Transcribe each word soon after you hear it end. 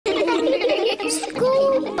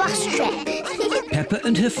bus trip. Peppa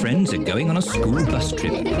and her friends are going on a school bus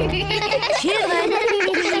trip.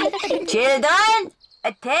 Children,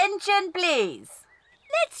 attention please.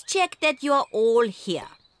 Let's check that you're all here.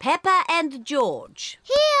 Peppa and George.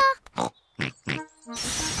 Here.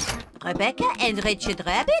 Rebecca and Richard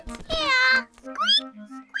Rabbit. Here. Squeak,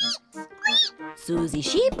 squeak, squeak. Susie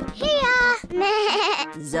Sheep. Here.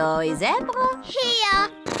 Zoe Zebra. Here.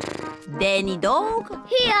 Danny Dog.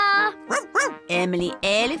 Here. Emily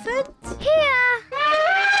Elephant. Here.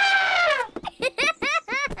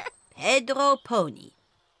 Pedro Pony.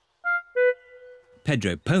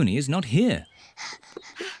 Pedro Pony is not here.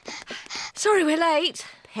 Sorry we're late.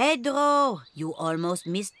 Pedro, you almost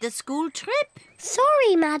missed the school trip.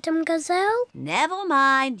 Sorry, Madam Gazelle. Never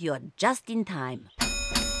mind, you're just in time.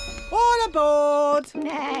 All aboard!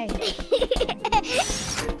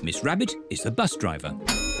 Miss Rabbit is the bus driver.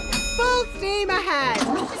 Full steam ahead!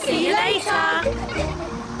 See you later.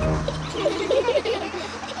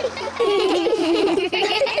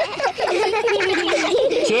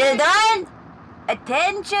 Children,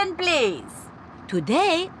 attention please.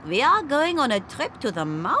 Today we are going on a trip to the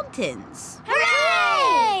mountains.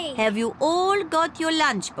 Hooray! Have you all got your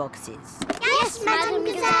lunch boxes? Yes, Madam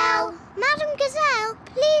Gazelle. Madam Gazelle,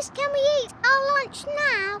 please can we eat our lunch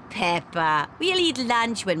now? Peppa, we'll eat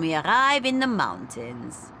lunch when we arrive in the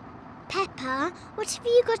mountains. Peppa, what have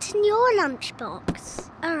you got in your lunchbox?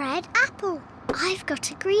 A red apple. I've got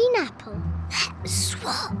a green apple. Let's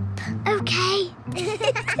swap. Okay.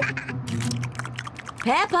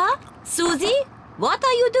 Peppa, Susie, what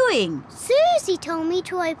are you doing? Susie told me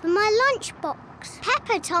to open my lunchbox.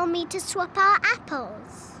 Peppa told me to swap our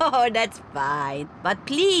apples. Oh, that's fine. But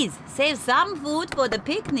please, save some food for the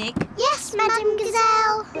picnic. Yes, Madam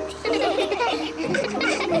Gazelle.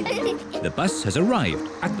 The bus has arrived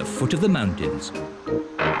at the foot of the mountains.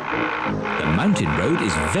 The mountain road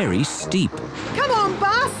is very steep. Come on,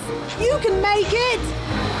 bus! You can make it!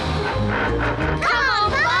 Come on,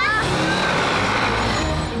 bus!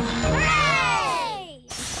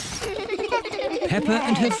 Hooray! Peppa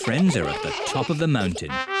and her friends are at the top of the mountain.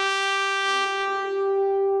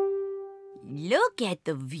 Look at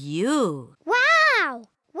the view. Wow!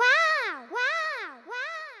 Wow! Wow!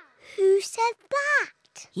 Wow! Who said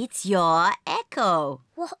that? It's your echo.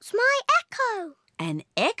 What's my echo? An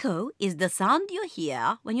echo is the sound you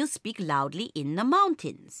hear when you speak loudly in the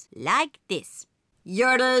mountains. Like this.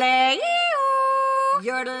 Yodeling-ee-oo,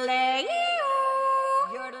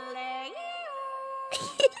 yodeling-ee-oo, yodeling-ee-oo.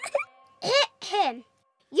 Him.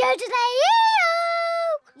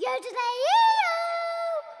 Yodelay-ee-oo!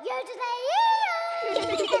 Yodelay-ee-oo!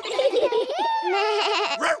 Yodelay-ee-oo!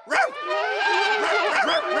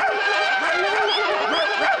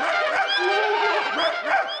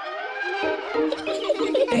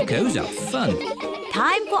 Echoes are fun.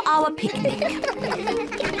 Time for our picnic.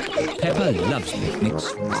 Peppa loves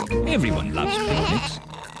picnics. Everyone loves picnics.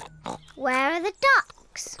 Where are the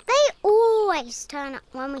ducks? They always turn up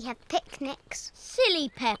when we have picnics. Silly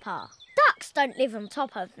Peppa. Ducks don't live on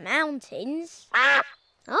top of mountains.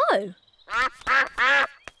 Oh.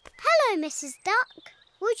 Hello, Mrs. Duck.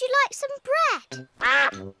 Would you like some bread?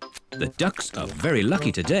 The ducks are very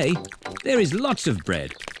lucky today. There is lots of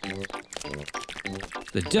bread.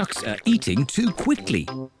 The ducks are eating too quickly.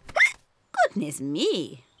 Goodness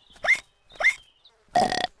me.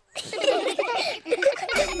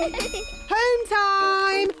 Home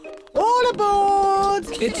time! All aboard!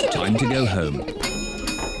 It's time to go home.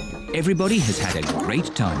 Everybody has had a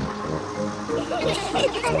great time.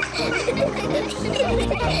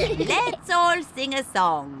 Let's all sing a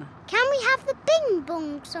song. Can we have the Bing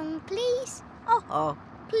Bong song, please? Oh,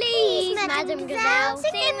 Please, Madam Gazelle,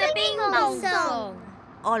 sing the Bing Bong song.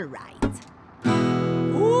 all right.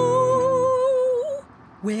 Ooh,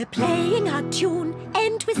 we're playing a tune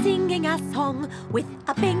and we're singing a song with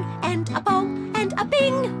a bing and a bong and a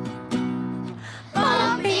bing.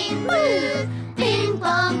 Bong, bing, boo. Bing,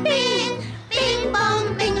 bong, bing. Bing,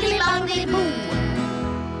 bong, bingly, bongly, boo.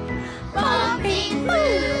 Bong, bing,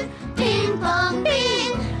 boo. Bing, bong,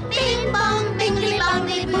 bing. Bing, bong, bingly,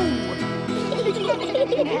 bongly, boo.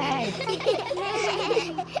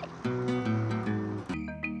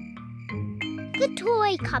 The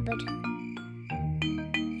toy cupboard.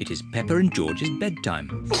 It is Peppa and George's bedtime.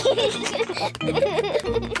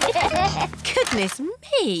 Goodness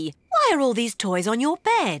me! Why are all these toys on your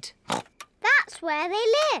bed? That's where they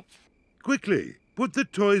live. Quickly, put the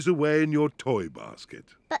toys away in your toy basket.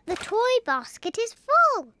 But the toy basket is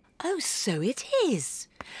full. Oh, so it is.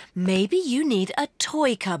 Maybe you need a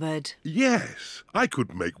toy cupboard. Yes, I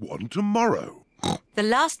could make one tomorrow. The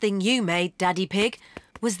last thing you made, Daddy Pig,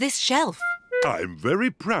 was this shelf. I'm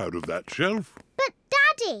very proud of that shelf. But,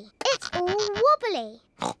 Daddy, it's all wobbly.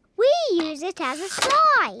 We use it as a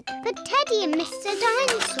slide for Teddy and Mr.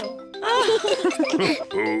 Dinosaur. Oh,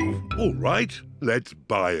 all right. Let's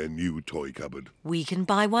buy a new toy cupboard. We can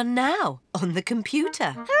buy one now on the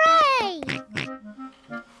computer. Hooray!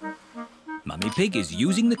 Mummy Pig is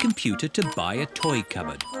using the computer to buy a toy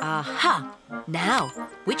cupboard. Aha! Now,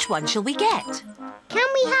 which one shall we get? Can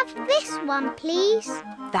we have this one, please?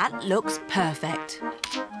 That looks perfect.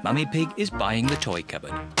 Mummy Pig is buying the toy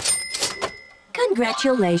cupboard.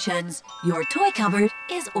 Congratulations! Your toy cupboard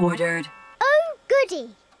is ordered. Oh,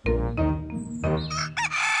 goody.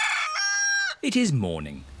 It is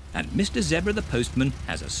morning, and Mr. Zebra the postman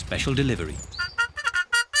has a special delivery.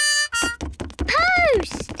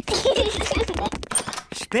 Post!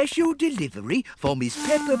 Special delivery for Miss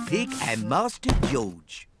Peppa Pig and Master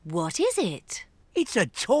George. What is it? It's a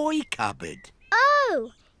toy cupboard.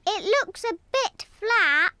 Oh, it looks a bit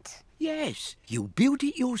flat. Yes, you'll build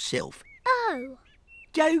it yourself. Oh.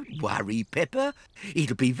 Don't worry, Peppa.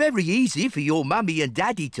 It'll be very easy for your mummy and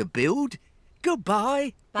daddy to build.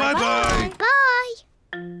 Goodbye. Bye-bye. Bye.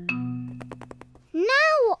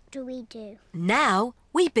 Now what do we do? Now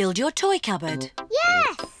we build your toy cupboard.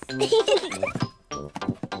 Yes!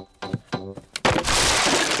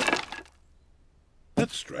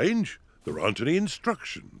 That's strange. There aren't any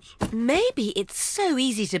instructions. Maybe it's so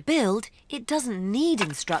easy to build, it doesn't need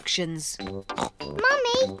instructions.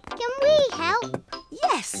 Mummy, can we help?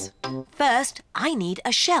 Yes. First, I need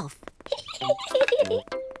a shelf.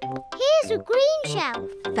 Here's a green shelf.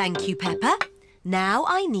 Thank you, Peppa. Now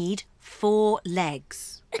I need 4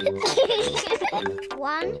 legs.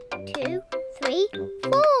 1, 2, 3,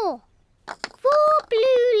 4. 4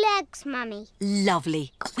 blue legs, Mummy.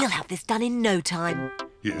 Lovely. We'll have this done in no time.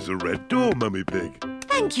 Here's a red door, Mummy Pig.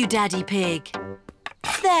 Thank you, Daddy Pig.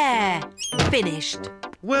 There. Finished.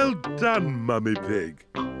 Well done, Mummy Pig.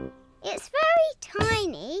 It's very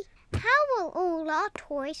tiny. How will all our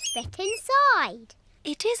toys fit inside?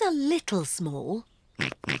 It is a little small.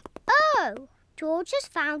 Oh, George has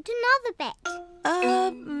found another bit.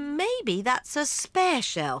 Maybe that's a spare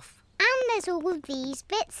shelf. And there's all these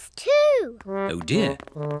bits too. Oh dear,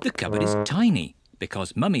 the cupboard is tiny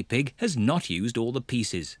because Mummy Pig has not used all the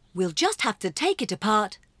pieces. We'll just have to take it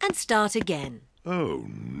apart and start again. Oh,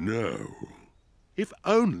 no. If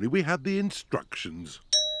only we had the instructions.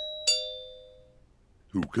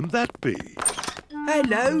 Who can that be?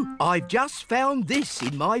 Hello, I've just found this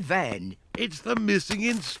in my van. It's the missing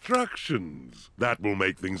instructions. That will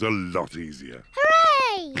make things a lot easier.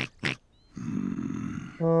 Hooray!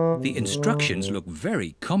 The instructions look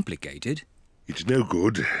very complicated. It's no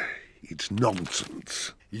good. It's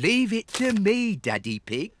nonsense. Leave it to me, Daddy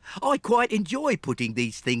Pig. I quite enjoy putting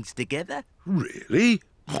these things together. Really?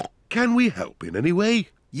 Can we help in any way?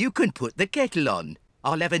 You can put the kettle on.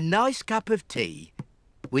 I'll have a nice cup of tea.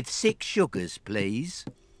 With 6 sugars, please.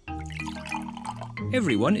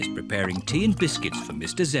 Everyone is preparing tea and biscuits for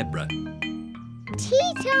Mr. Zebra.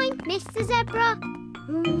 Tea time, Mr. Zebra.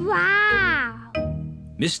 Wow!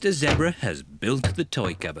 Mr. Zebra has built the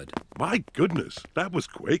toy cupboard. My goodness, that was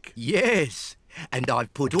quick. Yes, and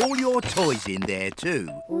I've put all your toys in there too.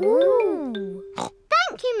 Ooh!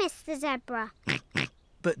 Thank you, Mr. Zebra.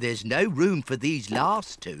 But there's no room for these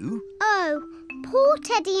last 2. Oh, poor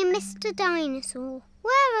Teddy and Mr. Dinosaur.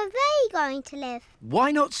 Where are they going to live?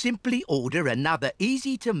 Why not simply order another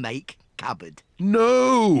easy-to-make cupboard?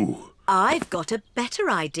 No! I've got a better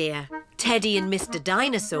idea. Teddy and Mr.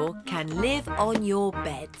 Dinosaur can live on your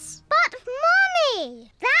beds. But,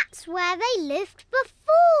 Mummy, that's where they lived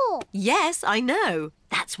before. Yes, I know.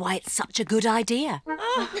 That's why it's such a good idea.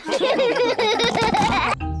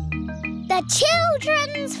 The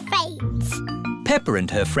children's fate. Peppa and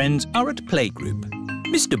her friends are at playgroup.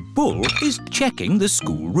 Mr. Bull is checking the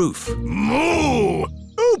school roof. Moo!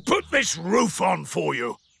 Who put this roof on for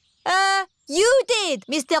you? You did,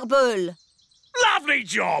 Mr. Bull. Lovely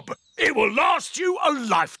job. It will last you a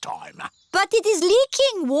lifetime. But it is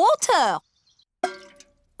leaking water.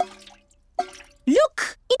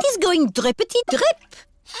 Look, it is going drippity-drip.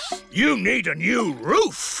 You need a new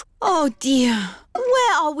roof. Oh, dear.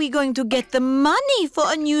 Where are we going to get the money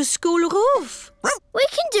for a new school roof? We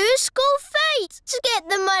can do a school fete to get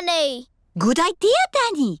the money. Good idea,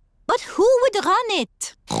 Danny. But who would run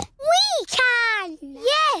it? We can.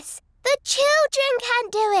 Yes, the children can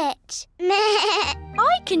do it.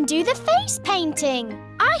 I can do the face painting.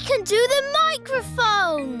 I can do the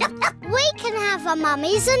microphone. We can have a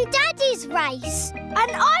mummies and daddies race.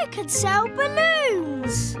 And I can sell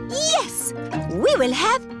balloons. Yes, we will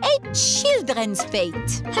have a children's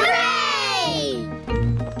fete. Hooray!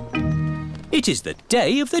 It is the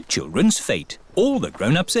day of the children's fete. All the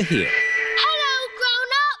grown-ups are here. Hello,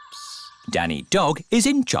 grown-ups. Danny Dog is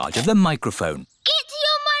in charge of the microphone. Get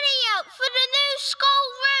your money out for the new school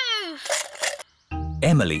roof.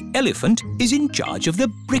 Emily Elephant is in charge of the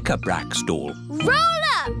bric-a-brac stall. Roll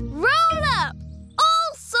up, roll up.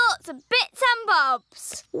 All sorts of bits and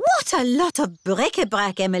bobs. What a lot of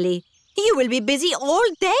bric-a-brac, Emily. You will be busy all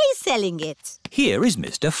day selling it. Here is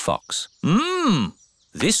Mr. Fox.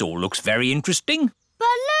 This all looks very interesting.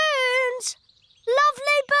 Balloons.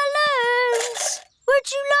 Lovely balloons.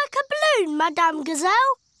 Would you like a balloon, Madame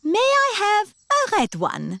Gazelle? May I have a red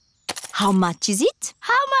one? How much is it?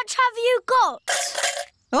 How much have you got?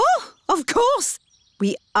 Oh, of course.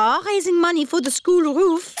 We are raising money for the school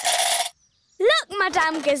roof. Look,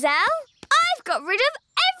 Madame Gazelle. I've got rid of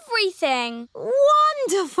everything.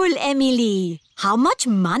 Wonderful, Emily. How much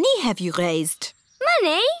money have you raised?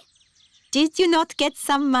 Money? Did you not get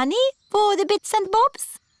some money for the bits and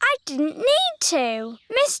bobs? I didn't need to.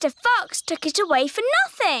 Mr. Fox took it away for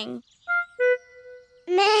nothing.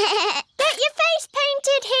 Get your face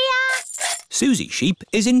painted here. Susie Sheep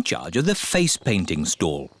is in charge of the face painting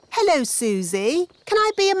stall. Hello, Susie. Can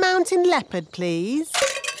I be a mountain leopard, please?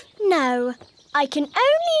 No, I can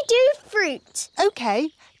only do fruit.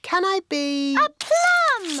 OK. Can I be... A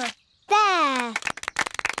plum! There.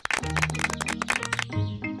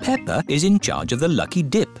 Peppa is in charge of the lucky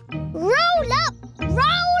dip. Roll up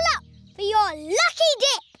for your lucky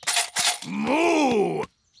dip. Moo!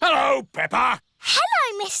 Hello, Peppa.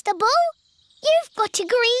 Hello, Mr. Bull. You've got a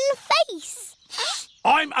green face.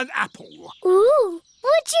 I'm an apple. Ooh,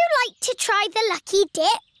 would you like to try the lucky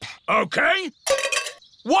dip? OK.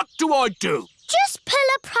 What do I do? Just pull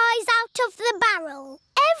a prize out of the barrel.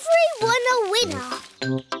 Everyone a winner.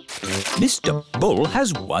 Mr. Bull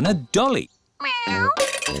has won a dolly. Meow.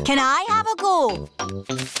 Can I have a go?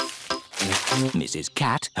 Mrs.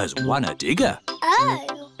 Cat has won a digger.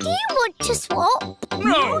 Oh, do you want to swap?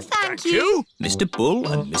 No, thank you. Mr. Bull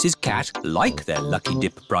and Mrs. Cat like their lucky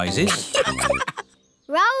dip prizes.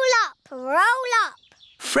 Roll up.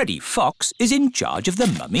 Freddie Fox is in charge of the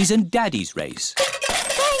mummies and daddies race.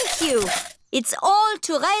 Thank you. It's all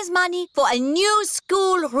to raise money for a new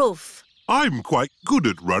school roof. I'm quite good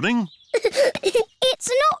at running. It's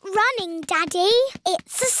not running, Daddy.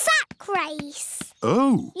 It's a sack race.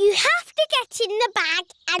 Oh. You have to get in the bag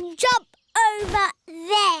and jump over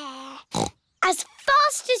there. As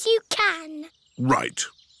fast as you can. Right.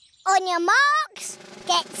 On your marks,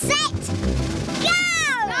 get set, go!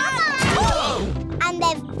 And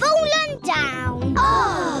they've fallen down.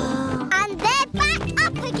 Oh! And they're back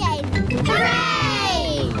up again.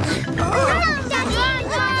 Hooray! Come on, Daddy!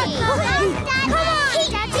 Come on, Daddy!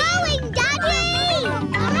 Keep going, Daddy!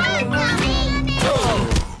 Come on, Daddy!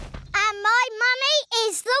 And my mummy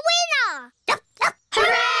is the winner!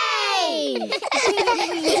 Hooray!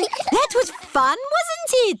 That was fun,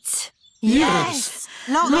 wasn't it? Yes.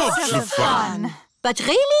 Lots of fun. But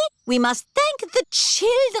really, we must thank the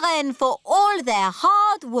children for all their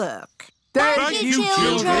hard work. Thank you,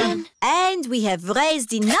 children. And we have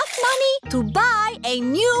raised enough money to buy a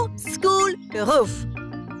new school roof.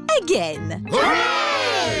 Again.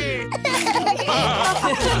 Hooray!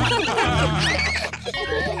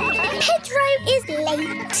 Pedro is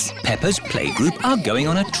late. Peppa's playgroup are going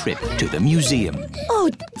on a trip to the museum. Oh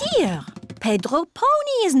dear, Pedro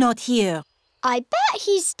Pony is not here. I bet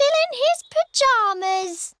he's still in his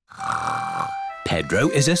pyjamas. Pedro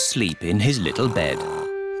is asleep in his little bed.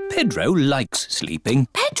 Pedro likes sleeping.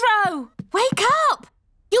 Pedro, wake up!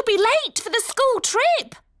 You'll be late for the school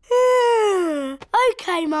trip.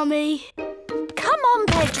 OK, Mummy. Come on,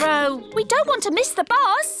 Pedro. We don't want to miss the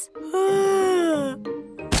bus.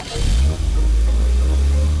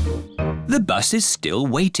 The bus is still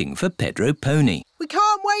waiting for Pedro Pony. We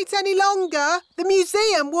can't wait any longer. The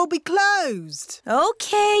museum will be closed.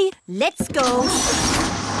 OK, let's go.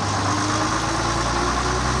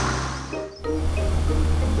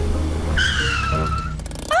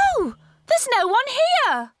 Oh, there's no one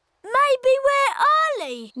here. Maybe we're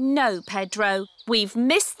early. No, Pedro. We've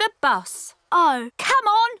missed the bus. Oh. Come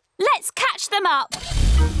on, let's catch them up.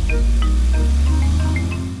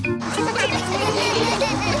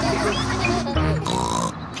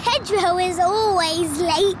 Pedro is always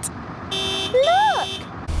late. Look,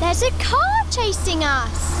 there's a car chasing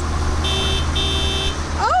us.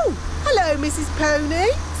 Oh, hello, Mrs.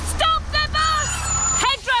 Pony. Stop the bus!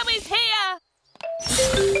 Pedro is here.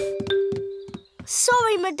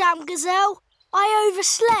 Sorry, Madame Gazelle. I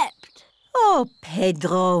overslept. Oh,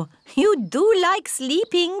 Pedro, you do like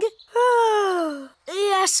sleeping.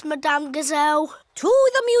 Yes, Madame Gazelle. To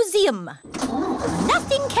the museum.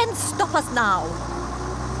 Nothing can stop us now.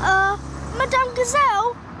 Madame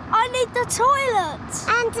Gazelle, I need the toilet.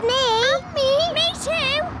 And me. And me. Me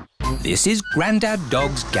too. This is Grandad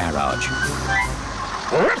Dog's garage.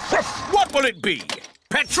 What will it be?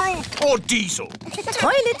 Petrol or diesel?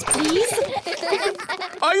 Toilet, please.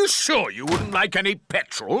 Are you sure you wouldn't like any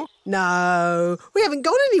petrol? No, we haven't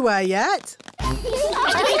gone anywhere yet.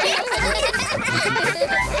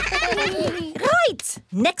 Right.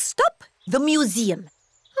 Next stop, the museum.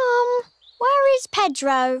 Where is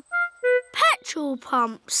Pedro? Petrol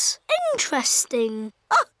pumps. Interesting.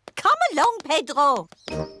 Oh, come along, Pedro.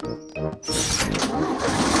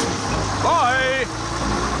 Bye.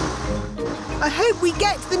 I hope we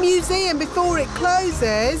get to the museum before it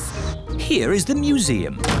closes. Here is the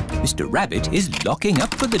museum. Mr. Rabbit is locking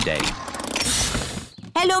up for the day.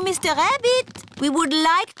 Hello, Mr. Rabbit. We would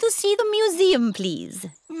like to see the museum, please.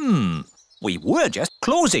 We were just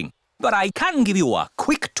closing, but I can give you a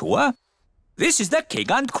quick tour. This is the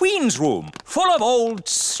King and Queen's room, full of old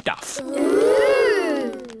stuff.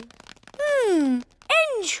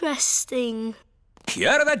 Interesting. Here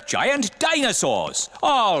are the giant dinosaurs,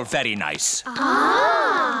 all very nice.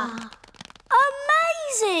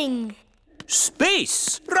 Amazing.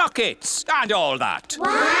 Space, rockets, and all that.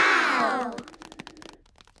 Wow.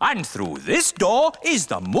 And through this door is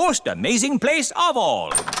the most amazing place of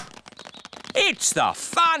all. It's the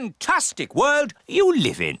fantastic world you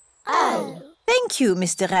live in. Thank you,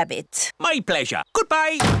 Mr. Rabbit. My pleasure.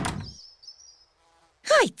 Goodbye.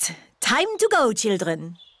 Right. Time to go,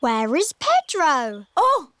 children. Where is Pedro?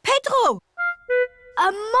 Oh, Pedro!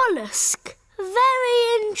 A mollusk.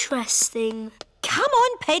 Very interesting. Come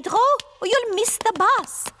on, Pedro, or you'll miss the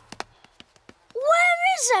bus. Where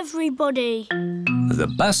is everybody? The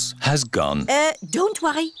bus has gone. Don't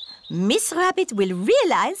worry. Miss Rabbit will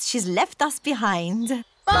realise she's left us behind.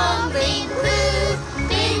 Bong, bing, boo.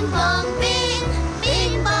 Bing, bong, bing.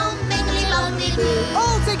 Bing, bong, bingly, bongly, boo.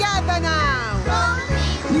 All together now. Bong,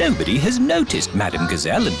 bing, Nobody has noticed Madame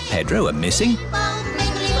Gazelle and Pedro are missing. bong,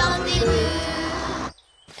 bingly, bongly,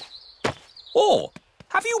 boo. Oh,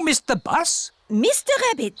 have you missed the bus? Mr.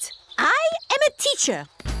 Rabbit, I am a teacher.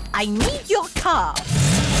 I need your car.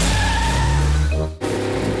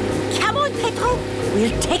 Come on, Pedro.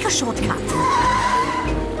 We'll take a shortcut.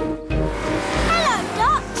 Hello,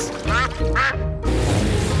 ducks.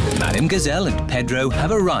 Madame Gazelle and Pedro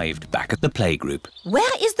have arrived back at the playgroup.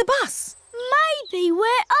 Where is the bus? Maybe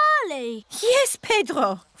we're early. Yes,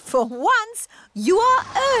 Pedro. For once, you are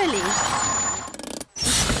early.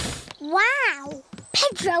 Wow.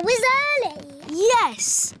 Pedro is early.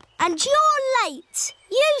 Yes, and you're late.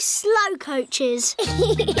 You slow coaches.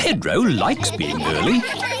 Pedro likes being early.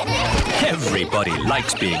 Everybody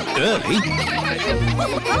likes being early.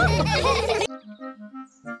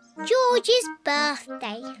 George's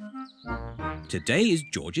birthday. Today is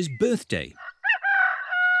George's birthday.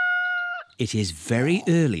 It is very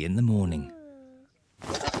early in the morning.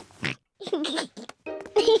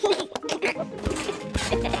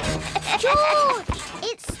 George,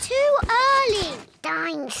 it's too early.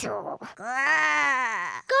 Dinosaur.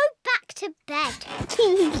 Go back to bed.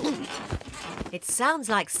 It sounds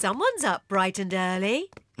like someone's up bright and early.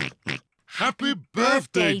 Happy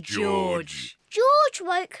birthday, George. George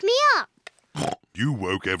woke me up. You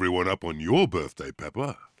woke everyone up on your birthday,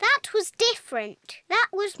 Peppa. That was different. That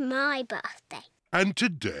was my birthday. And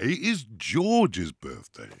today is George's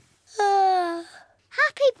birthday.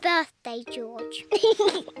 Happy birthday, George.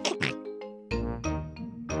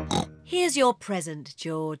 Here's your present,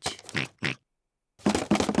 George.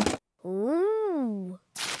 Ooh.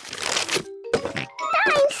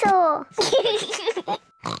 Dinosaur.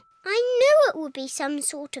 I knew it would be some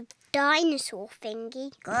sort of dinosaur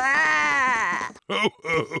thingy. Ho,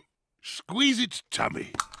 ho. Squeeze its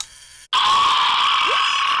tummy.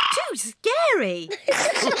 Too scary.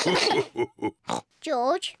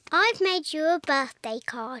 George, I've made you a birthday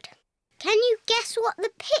card. Can you guess what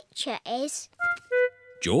the picture is?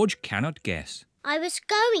 George cannot guess. I was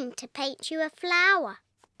going to paint you a flower.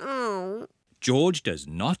 Oh. George does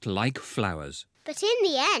not like flowers. But in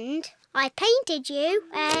the end, I painted you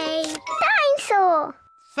a dinosaur.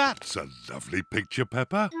 That's a lovely picture,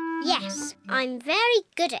 Peppa. Yes, I'm very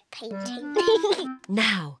good at painting.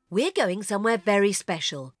 Now, we're going somewhere very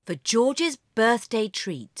special for George's birthday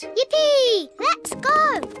treat. Yippee! Let's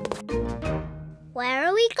go. Where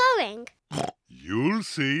are we going? You'll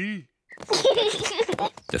see.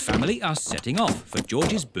 The family are setting off for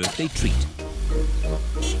George's birthday treat.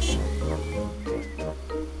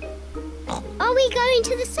 Are we going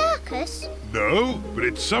to the circus? No, but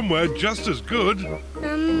it's somewhere just as good.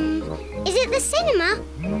 Is it the cinema?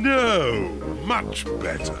 No, much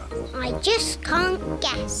better. I just can't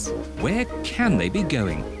guess. Where can they be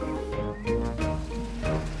going?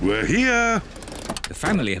 We're here. The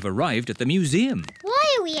family have arrived at the museum.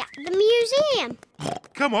 Why are we at the museum?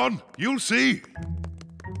 Come on, you'll see.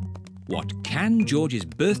 What can George's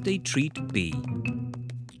birthday treat be?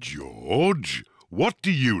 George, what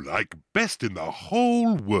do you like best in the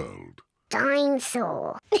whole world?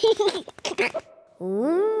 Dinosaur.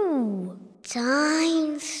 Ooh,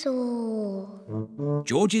 dinosaur.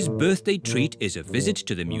 George's birthday treat is a visit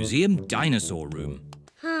to the museum dinosaur room.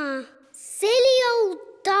 Huh. Silly old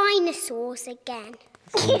dinosaurs again.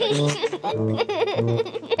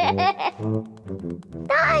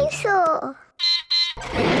 Dinosaur.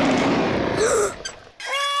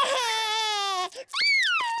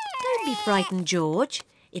 Don't be frightened, George.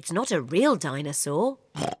 It's not a real dinosaur.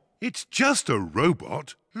 It's just a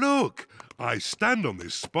robot. Look, I stand on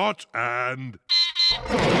this spot and...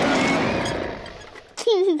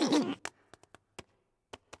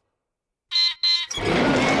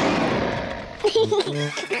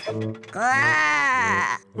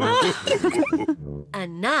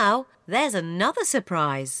 And now there's another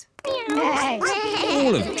surprise.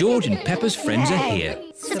 All of George and Peppa's friends are here.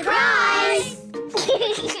 Surprise!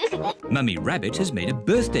 Mummy Rabbit has made a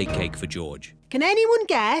birthday cake for George. Can anyone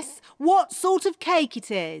guess what sort of cake it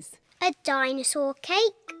is? A dinosaur cake.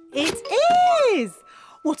 It is!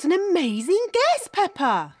 What an amazing guess,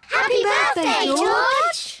 Peppa! Happy birthday,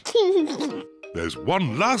 George! There's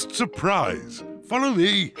one last surprise. Follow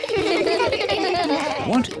me.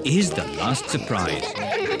 What is the last surprise?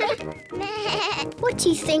 What do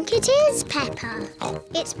you think it is, Peppa?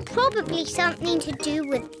 It's probably something to do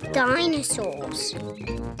with dinosaurs.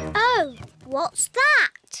 Oh, what's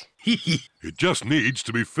that? It just needs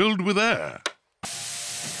to be filled with air.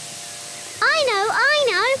 I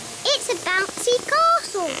know. It's a bouncy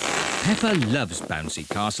castle. Peppa loves bouncy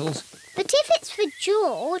castles. But if it's for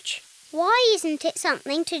George, why isn't it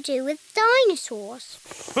something to do with dinosaurs?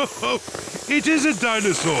 It is a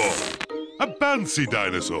dinosaur. A bouncy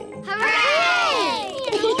dinosaur. Hooray!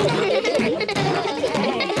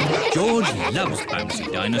 George loves bouncy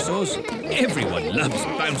dinosaurs. Everyone loves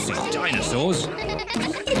bouncy dinosaurs.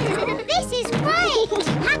 This is great!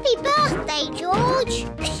 Happy birthday, George!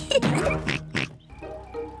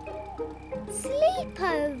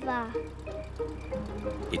 Sleepover.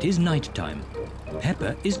 It is night time.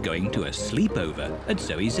 Peppa is going to a sleepover at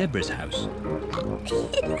Zoe Zebra's house.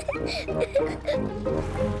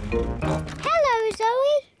 Hello,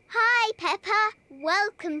 Zoe. Hi, Peppa.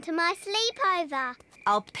 Welcome to my sleepover.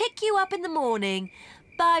 I'll pick you up in the morning.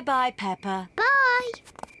 Bye-bye, Peppa. Bye.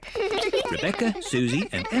 Rebecca, Susie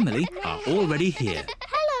and Emily are already here.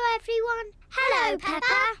 Hello, everyone. Hello,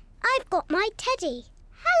 Peppa. I've got my teddy.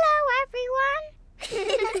 Hello, everyone.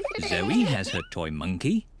 Zoe has her toy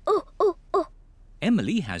monkey. Oh.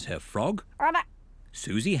 Emily has her frog.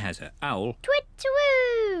 Susie has her owl.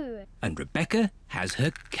 Twit-twoo. And Rebecca has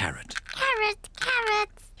her carrot. Carrot.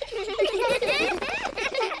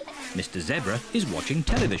 Mr. Zebra is watching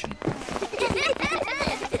television.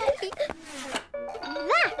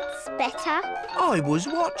 That's better. I was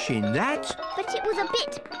watching that. But it was a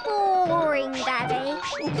bit boring, Daddy.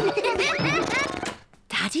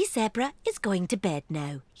 Daddy Zebra is going to bed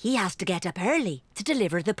now. He has to get up early to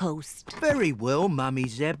deliver the post. Very well, Mummy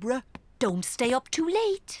Zebra. Don't stay up too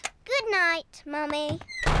late. Good night, Mummy.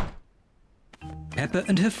 Peppa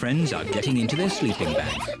and her friends are getting into their sleeping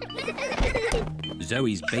bags.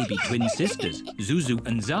 Zoe's baby twin sisters, Zuzu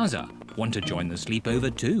and Zaza, want to join the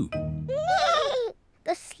sleepover too.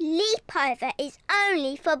 The sleepover is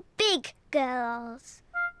only for big girls.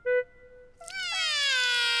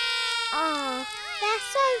 Oh, they're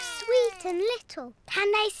so sweet and little.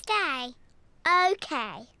 Can they stay?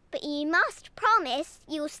 OK, but you must promise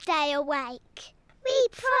you'll stay awake. We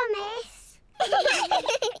promise.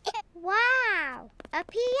 Wow, a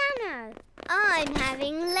piano. I'm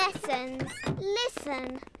having lessons.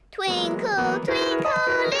 Listen. Twinkle,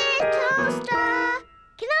 twinkle, little star.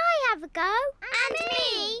 Can I have a go? And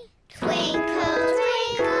me. Twinkle,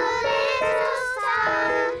 twinkle, little star.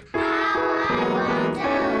 How I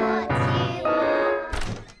wonder what you are.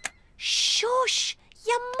 Shush!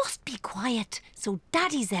 You must be quiet so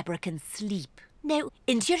Daddy Zebra can sleep. Now,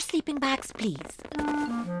 into your sleeping bags, please.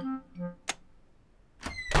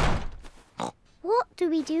 What do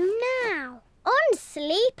we do now? On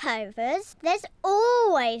sleepovers, there's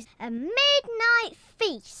always a midnight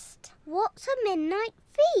feast. What's a midnight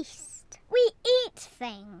feast? We eat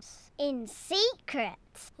things in secret.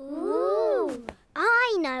 Ooh.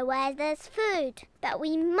 I know where there's food, but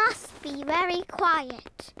we must be very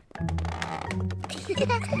quiet.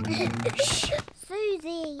 Shh,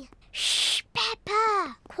 Susie. Shh,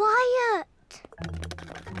 Peppa. Quiet.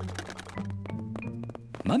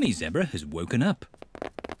 Mummy Zebra has woken up.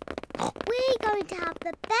 We're going to have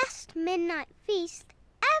the best midnight feast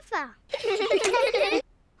ever.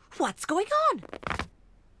 What's going on?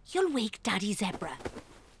 You'll wake Daddy Zebra.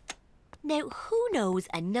 Now, who knows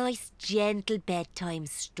a nice, gentle bedtime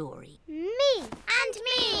story? Me. And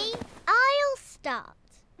me. I'll start.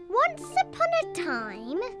 Once upon a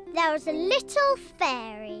time, there was a little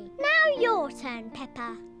fairy. Now your turn,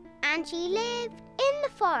 Peppa. And she lived in the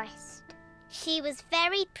forest. She was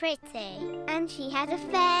very pretty, and she had a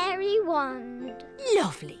fairy wand.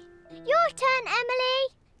 Lovely. Your turn,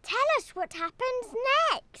 Emily. Tell us what happens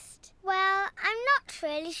next. Well, I'm not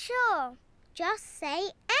really sure. Just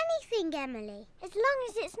say anything, Emily, as long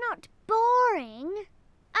as it's not boring.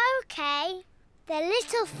 OK. The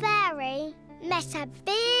little fairy met a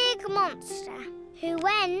big monster who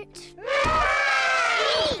went...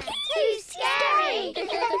 Too scary!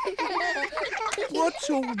 What's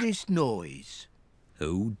all this noise?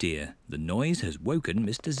 Oh dear, the noise has woken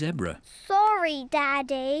Mr. Zebra. Sorry,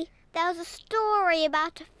 Daddy. There was a story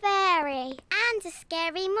about a fairy and a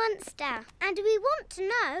scary monster, and we want to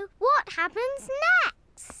know what happens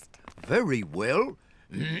next. Very well.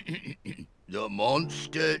 The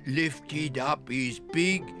monster lifted up his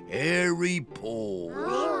big, hairy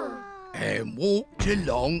paws and walked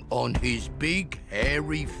along on his big,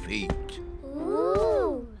 hairy feet.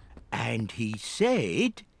 Ooh. And he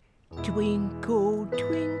said, "Twinkle,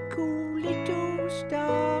 twinkle, little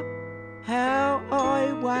star, how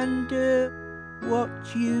I wonder what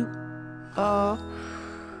you are."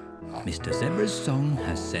 Mr. Zebra's song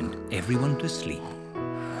has sent everyone to sleep.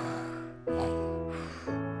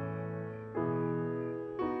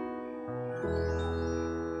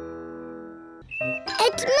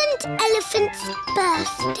 Edmund Elephant's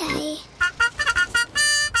birthday.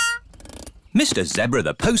 Mr. Zebra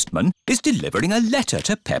the postman is delivering a letter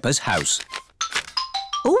to Peppa's house.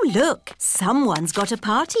 Oh, look, someone's got a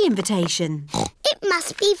party invitation. It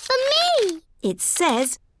must be for me. It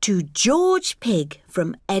says, "To George Pig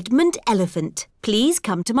from Edmund Elephant. Please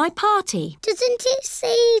come to my party." Doesn't it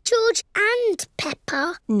say George and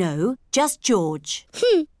Peppa? No, just George.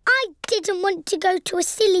 I didn't want to go to a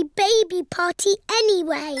silly baby party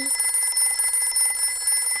anyway.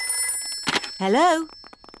 Hello?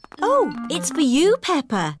 Oh, it's for you,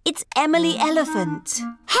 Peppa. It's Emily Elephant.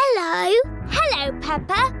 Hello. Hello,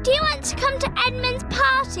 Peppa. Do you want to come to Edmund's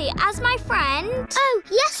party as my friend? Oh,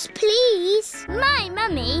 yes, please. My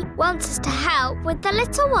mummy wants us to help with the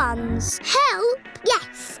little ones. Help?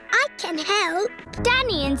 Yes, I can help.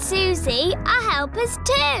 Danny and Susie are helpers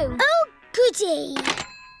too. Oh, goody.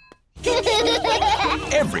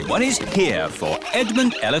 Everyone is here for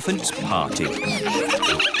Edmund Elephant's party.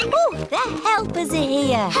 Oh, the helpers are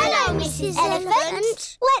here. Hello, Mrs.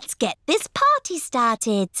 Elephant. Let's get this party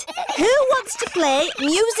started. Who wants to play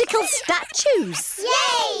musical statues?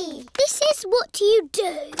 Yay! This is what you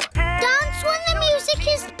do. Dance when the music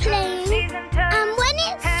is playing, and when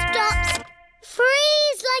it stops,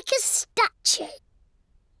 freeze like a statue.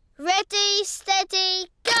 Ready, steady,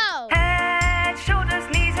 go! Head, shoulders,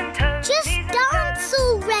 knees and toes. Just dance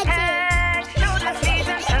already. Head, shoulders, knees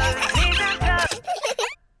and toes, knees and toes.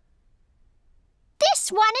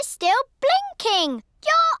 This one is still blinking.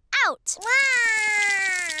 You're out.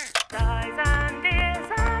 Eyes and ears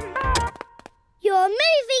and mouth. You're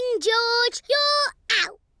moving, George. You're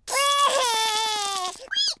out.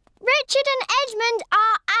 Richard and Edmund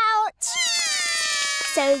are out.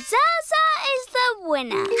 So Zaza is the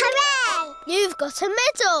winner. Hooray! You've got a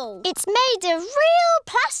medal. It's made of real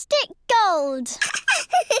plastic gold.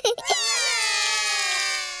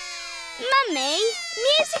 Mummy,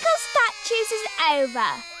 musical statues is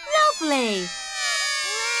over. Lovely.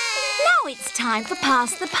 Now it's time for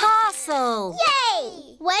Pass the Parcel.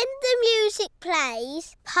 Yay! When the music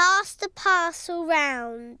plays, pass the parcel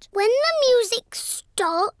round. When the music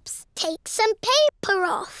stops, take some paper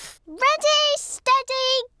off. Ready,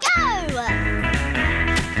 steady, go!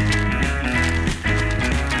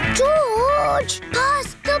 George,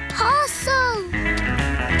 pass the parcel.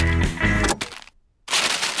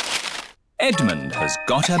 Edmund has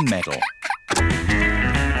got a medal.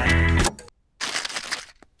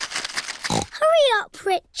 Hurry up,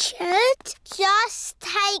 Richard. Just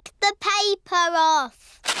take the paper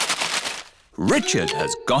off. Richard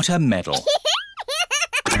has got a medal.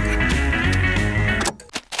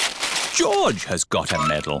 George has got a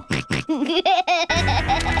medal.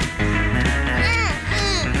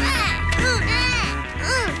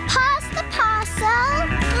 Pass the parcel.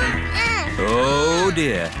 Oh Oh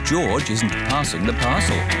dear, George isn't passing the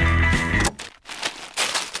parcel.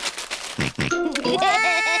 No,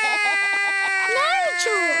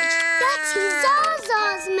 George. That's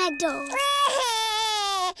Zaza's medal.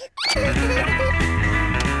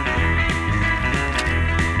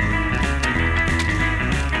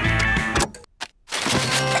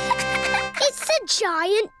 It's a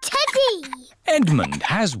giant teddy. Edmund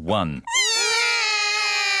has won.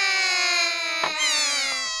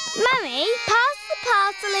 Mummy, pass the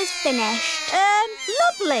parcel is finished.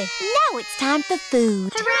 Lovely. Now it's time for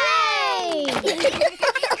food. Hooray!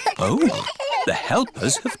 Oh, the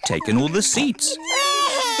helpers have taken all the seats.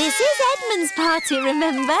 This is Edmund's party,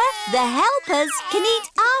 remember? The helpers can eat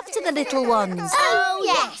after the little ones. Oh,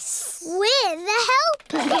 yes. We're the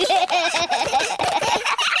helpers.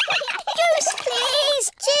 Juice,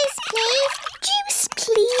 please. Juice, please. Juice,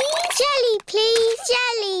 please. Jelly, please.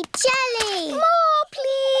 Jelly, jelly. More,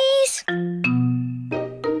 please.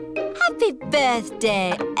 Happy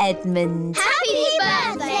birthday, Edmund. Happy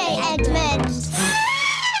birthday, Edmund.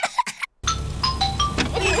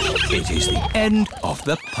 It is the end of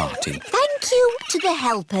the party. Thank you to the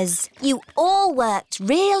helpers. You all worked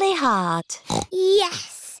really hard.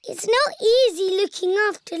 Yes, it's not easy looking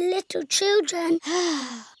after little children.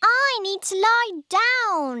 I need to lie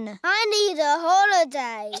down. I need a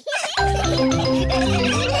holiday.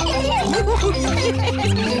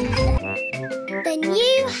 The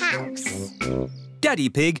new house. Daddy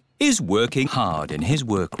Pig is working hard in his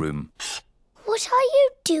workroom. What are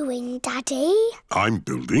you doing, Daddy? I'm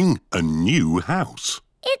building a new house.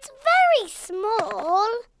 It's very small.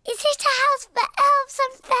 Is it a house for elves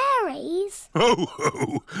and fairies?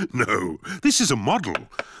 Oh, no. This is a model.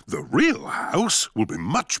 The real house will be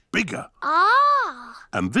much bigger. Ah.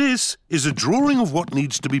 And this is a drawing of what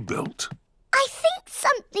needs to be built. I think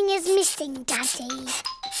something is missing, Daddy.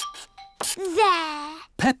 There.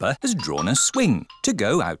 Peppa has drawn a swing to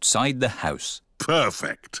go outside the house.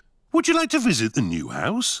 Perfect. Would you like to visit the new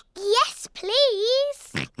house? Yes,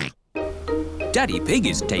 please. Daddy Pig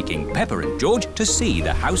is taking Peppa and George to see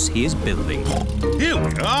the house he is building. Here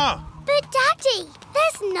we are. But, Daddy,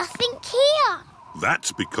 there's nothing here.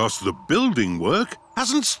 That's because the building work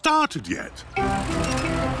hasn't started yet.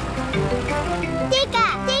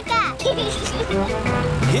 Digger, digger.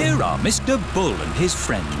 Here are Mr. Bull and his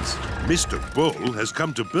friends. Mr. Bull has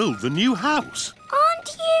come to build the new house.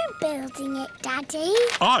 Aren't you building it, Daddy?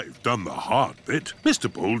 I've done the hard bit. Mr.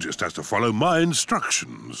 Bull just has to follow my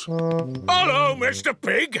instructions. Hello, Mr.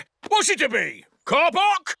 Pig. What's it to be? Car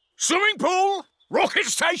park? Swimming pool? Rocket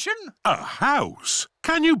station? A house.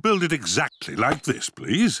 Can you build it exactly like this,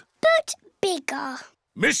 please? But bigger.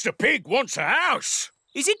 Mr. Pig wants a house.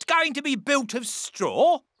 Is it going to be built of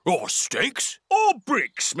straw? Or sticks? Or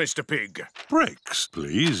bricks, Mr. Pig? Bricks,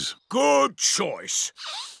 please. Good choice.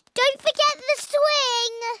 Don't forget the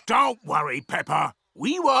swing. Don't worry, Peppa.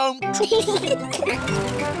 We won't. Can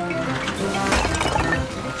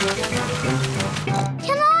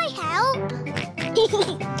I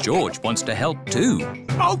help? George wants to help too.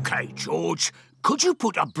 OK, George. Could you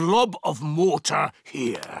put a blob of mortar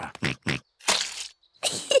here?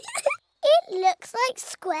 It looks like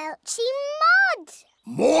squelchy mud.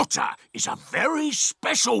 Mortar is a very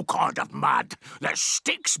special kind of mud that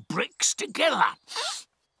sticks bricks together.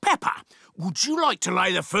 Peppa, would you like to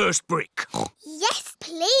lay the first brick? Yes,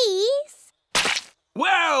 please.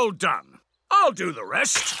 Well done. I'll do the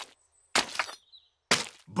rest.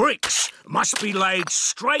 Bricks must be laid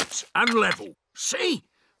straight and level. See?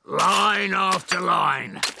 Line after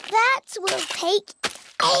line. That will take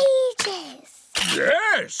ages.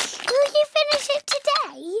 Yes. Will you finish it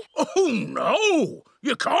today? Oh, no.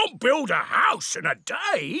 You can't build a house in a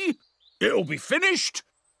day. It'll be finished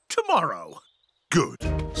tomorrow. Good.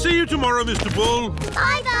 See you tomorrow, Mr. Bull.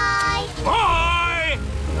 Bye-bye. Bye!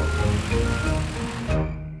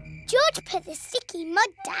 George put the sticky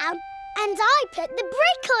mud down and I put the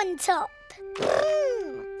brick on top.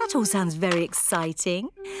 That all sounds very exciting.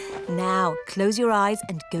 Now, close your eyes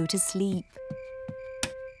and go to sleep.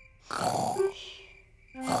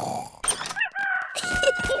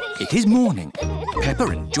 It is morning. Peppa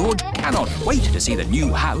and George cannot wait to see the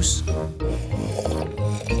new house.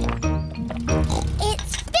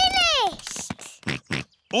 It's finished!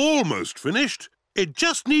 Almost finished. It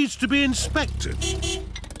just needs to be inspected.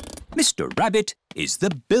 Mr. Rabbit is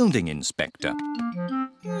the building inspector.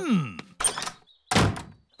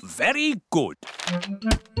 Very good.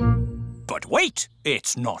 But wait,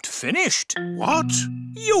 it's not finished. What?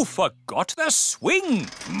 You forgot the swing.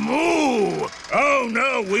 Moo! Oh,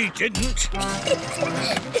 no, we didn't.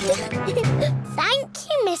 Thank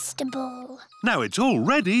you, Mr. Mr. Bull. Now it's all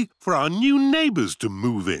ready for our new neighbours to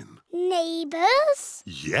move in. Neighbours?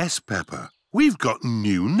 Yes, Peppa. We've got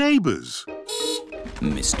new neighbours.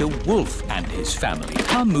 Mr. Wolf and his family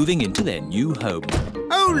are moving into their new home.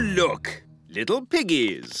 Oh, look! Little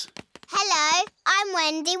piggies. Hello, I'm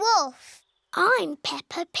Wendy Wolf. I'm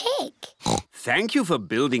Peppa Pig. Thank you for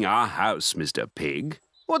building our house, Mr. Pig.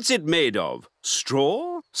 What's it made of?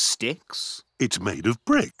 Straw? Sticks? It's made of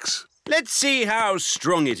bricks. Let's see how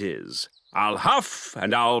strong it is. I'll huff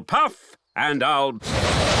and I'll puff and I'll...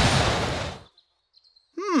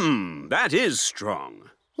 that is strong.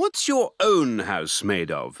 What's your own house made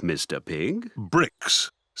of, Mr. Pig? Bricks.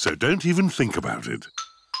 So don't even think about it.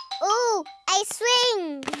 Ooh, a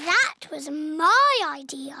swing. That was my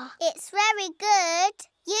idea. It's very good.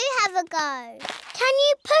 You have a go. Can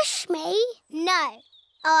you push me? No.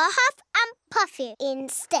 I'll huff and puff you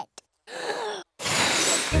instead.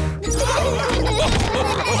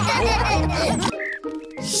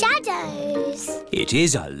 Shadows. It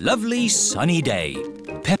is a lovely sunny day.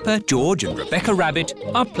 Peppa, George and Rebecca Rabbit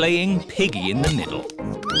are playing Piggy in the middle.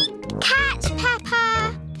 Cat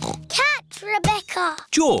Peppa. Cat Rebecca.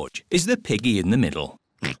 George is the piggy in the middle.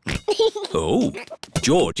 Oh,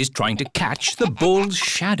 George is trying to catch the bull's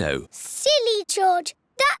shadow. Silly George.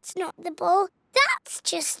 That's not the ball. That's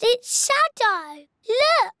just its shadow.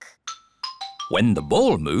 Look. When the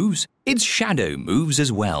ball moves, its shadow moves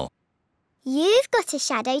as well. You've got a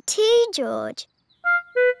shadow too, George.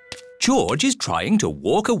 George is trying to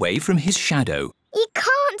walk away from his shadow. You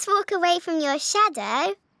can't walk away from your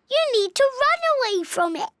shadow. You need to run away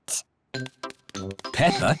from it.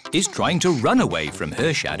 Peppa is trying to run away from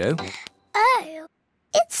her shadow. Oh,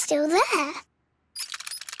 it's still there.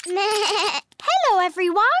 Hello,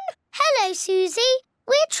 everyone. Hello, Susie.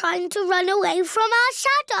 We're trying to run away from our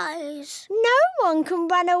shadows. No one can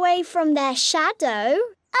run away from their shadow.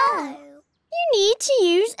 Oh. You need to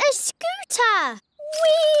use a scooter.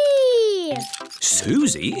 Whee!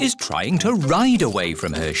 Susie is trying to ride away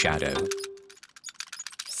from her shadow.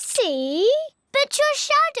 See? But your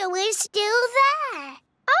shadow is still there.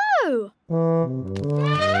 Oh!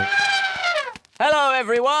 Hello,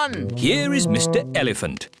 everyone. Here is Mr.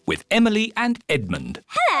 Elephant with Emily and Edmund.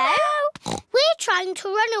 Hello. We're trying to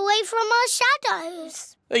run away from our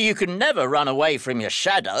shadows. You can never run away from your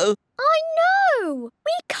shadow. I know.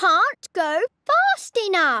 We can't go fast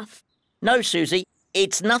enough. No, Susie,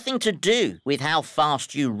 it's nothing to do with how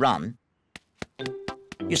fast you run.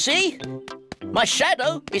 You see? My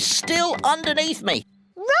shadow is still underneath me.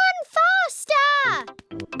 Run faster!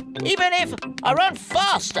 Even if I run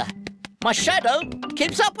faster, my shadow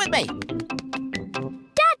keeps up with me.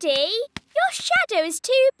 Daddy, your shadow is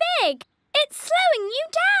too big. It's slowing you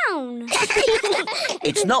down.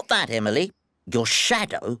 It's not that, Emily. Your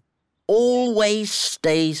shadow always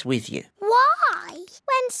stays with you. Why?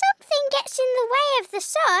 When something gets in the way of the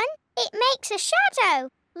sun, it makes a shadow,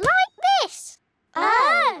 like this.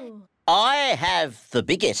 Oh. I have the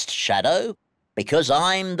biggest shadow because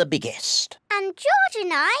I'm the biggest. And George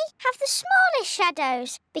and I have the smallest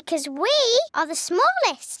shadows because we are the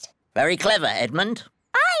smallest. Very clever, Edmund.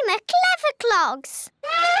 I'm a clever clogs.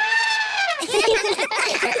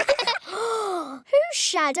 Whose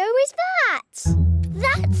shadow is that?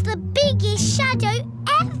 That's the biggest shadow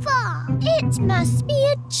ever. It must be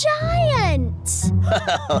a giant.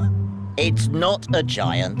 It's not a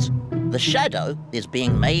giant. The shadow is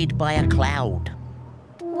being made by a cloud.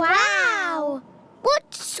 Wow.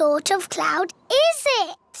 What sort of cloud is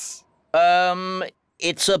it?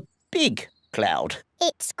 It's a big cloud.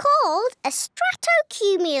 It's called a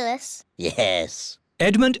stratocumulus. Yes.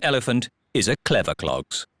 Edmund Elephant is a clever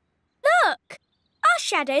clogs. Look, our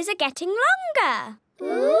shadows are getting longer.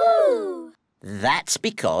 Ooh. That's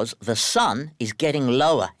because the sun is getting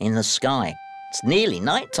lower in the sky. It's nearly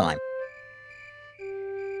night time.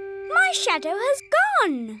 My shadow has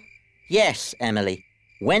gone. Yes, Emily.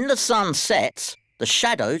 When the sun sets, the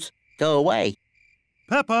shadows go away.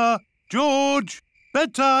 Peppa, George,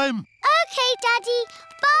 bedtime. OK, Daddy.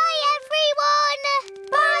 Bye, everyone.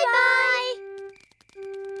 Bye-bye.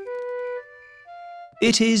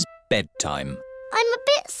 It is bedtime. I'm a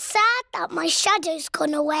bit sad that my shadow's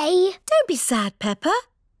gone away. Don't be sad, Peppa.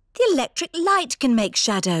 The electric light can make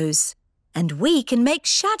shadows. And we can make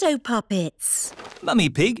shadow puppets. Mummy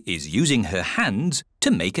Pig is using her hands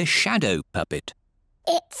to make a shadow puppet.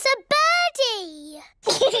 It's a birdie.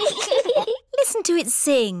 Listen to it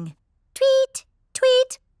sing. Tweet,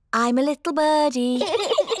 tweet, I'm a little birdie.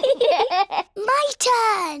 My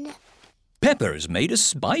turn. Peppa has made a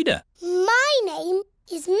spider. My name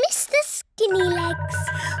is Mr. Skinny Legs.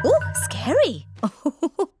 Oh, scary. hurry.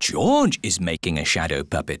 George is making a shadow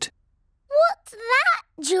puppet. What's that,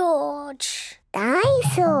 George?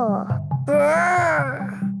 Dinosaur.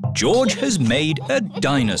 Brrr. George has made a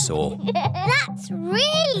dinosaur. That's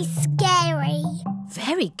really scary.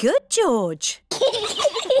 Very good, George.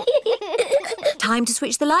 Time to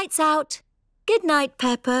switch the lights out. Good night,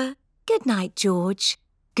 Peppa. Good night, George.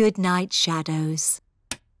 Good night, Shadows.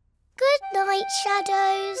 Good night,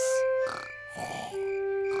 Shadows.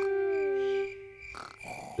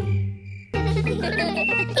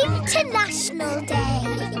 International Day.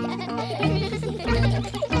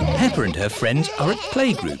 Peppa and her friends are at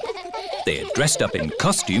playgroup. They are dressed up in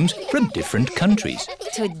costumes from different countries.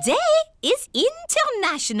 Today is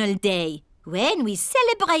International Day, when we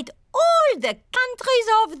celebrate all the countries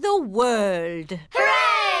of the world.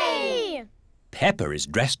 Hooray! Peppa is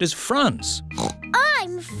dressed as France.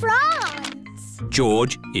 I'm France.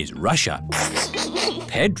 George is Russia.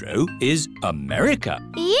 Pedro is America.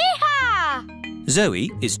 Yeehaw!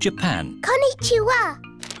 Zoe is Japan. Konnichiwa.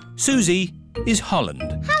 Susie is Holland.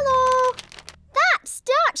 Hello. That's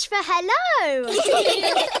Dutch for hello.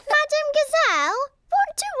 Madam Gazelle, what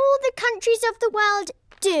do all the countries of the world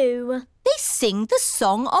do? They sing the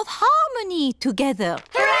Song of Harmony together.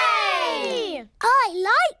 Hooray! I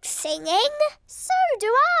like singing. So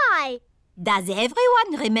do I. Does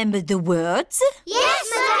everyone remember the words? Yes,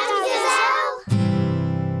 Madam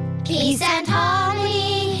Gazelle. Peace and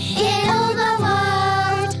harmony in all the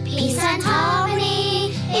world. Peace and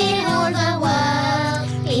harmony in all the world.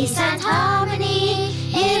 Peace and harmony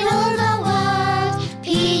in all the world.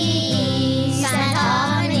 Peace and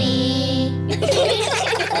harmony.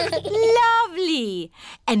 Lovely.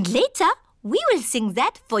 And later, we will sing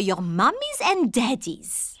that for your mummies and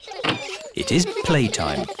daddies. It is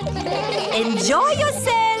playtime. Enjoy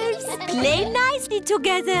yourselves. Play nicely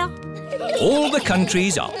together. All the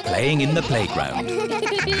countries are playing in the playground.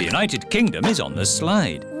 The United Kingdom is on the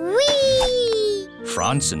slide. Whee!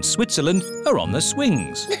 France and Switzerland are on the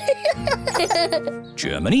swings.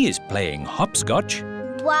 Germany is playing hopscotch.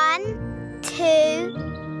 1,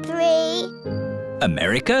 2, 3.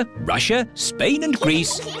 America, Russia, Spain and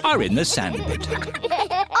Greece are in the sandpit.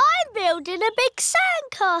 I'm building a big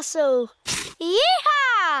sandcastle.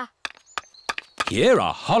 Yeehaw! Here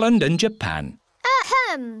are Holland and Japan.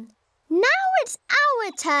 Now it's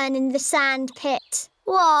our turn in the sand pit.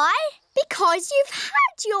 Why? Because you've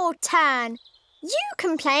had your turn. You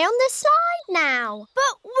can play on the slide now.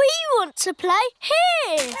 But we want to play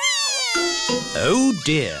here. Oh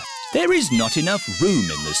dear, there is not enough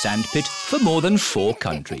room in the sandpit for more than 4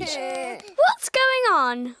 countries. What's going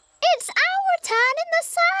on? It's our turn in the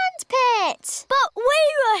sand pit. But we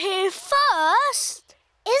were here first.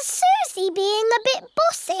 Is Susie being a bit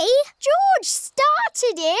bossy? George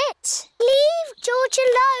started it. Leave George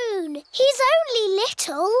alone. He's only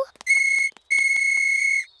little.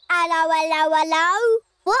 Hello, hello, hello.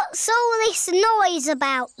 What's all this noise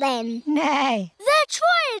about then? Nay. They're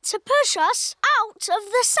trying to push us out of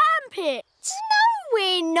the sandpit. No,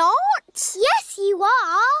 we're not. Yes, you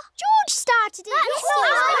are. George started it.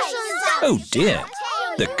 Oh dear,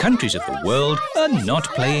 the countries of the world are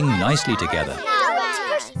not playing nicely together.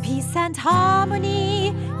 Peace and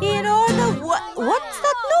harmony in all the What's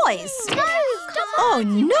that noise? Oh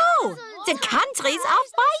no! The countries are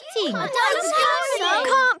fighting. You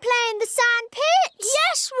can't play in the sand pit.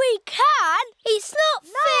 Yes, we can. It's not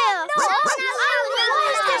fair.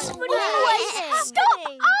 Stop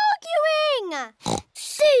arguing.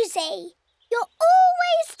 Susie, you're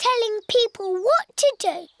always telling people what to do.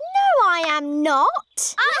 No, I am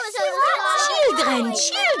not.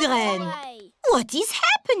 Children! What is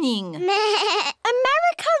happening?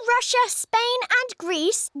 America, Russia, Spain and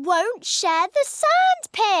Greece won't share the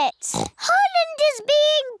sand pit. Holland is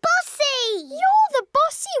being bossy. You're the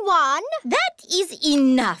bossy one. That is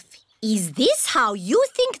enough. Is this how you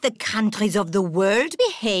think the countries of the world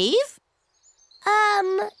behave?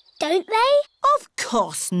 Don't they? Of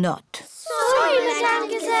course not. Sorry, Madame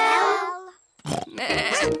Gazelle.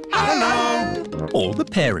 Hello. All the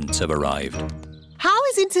parents have arrived. How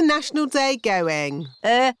is International Day going?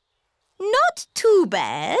 Not too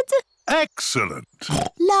bad. Excellent.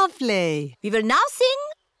 Lovely. We will now sing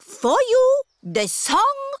for you the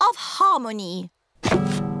Song of Harmony.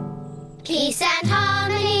 Peace and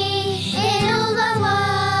harmony in all the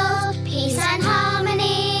world. Peace and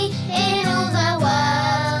harmony in all the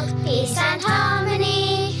world. Peace and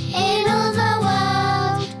harmony in all the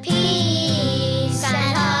world. Peace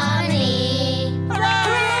and harmony.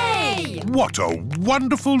 Hooray! What a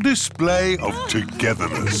wonderful display of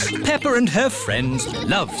togetherness. Peppa and her friends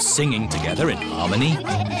love singing together in harmony.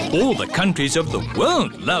 All the countries of the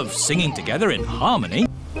world love singing together in harmony.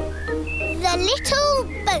 The little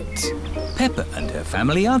boat. Peppa and her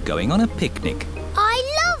family are going on a picnic. I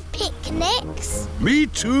love picnics. Me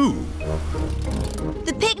too.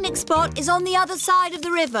 The picnic spot is on the other side of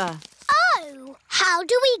the river. Oh, how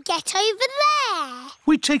do we get over there?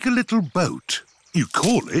 We take a little boat. You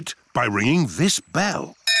call it by ringing this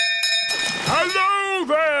bell. Hello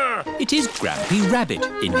there! It is Grampy Rabbit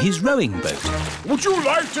in his rowing boat. Would you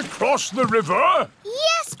like to cross the river?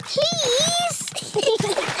 Yes, please.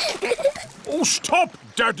 Oh, stop,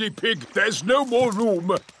 Daddy Pig. There's no more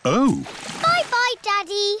room. Oh. Bye-bye,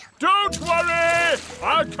 Daddy. Don't worry.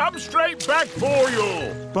 I'll come straight back for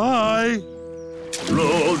you. Bye.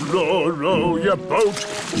 Row, row, row your boat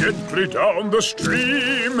gently down the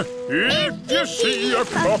stream. If you see a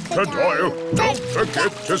crocodile, don't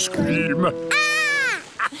forget to scream.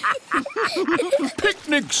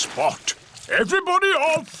 Picnic spot. Everybody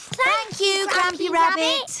off. Thank you, Grampy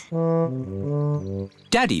Rabbit.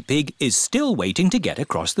 Daddy Pig is still waiting to get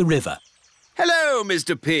across the river. Hello,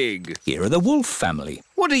 Mr. Pig. Here are the Wolf family.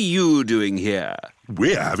 What are you doing here?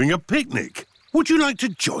 We're having a picnic. Would you like to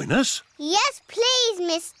join us? Yes, please,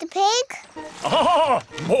 Mr. Pig. Ah,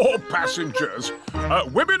 more passengers.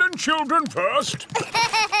 Women and children first.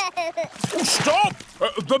 Stop!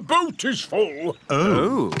 The boat is full.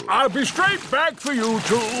 Oh. I'll be straight back for you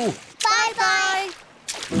two. Bye-bye.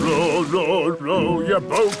 Row, row, row your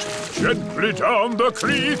boat gently down the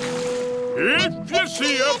creek. If you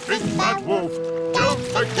see a big fat wolf, don't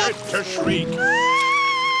forget to shriek.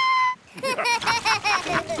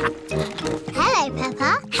 Hello,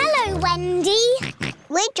 Peppa. Hello, Wendy.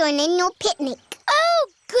 We're joining your picnic. Oh,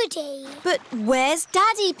 goody. But where's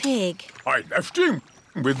Daddy Pig? I left him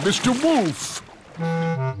with Mr. Wolf.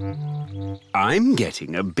 I'm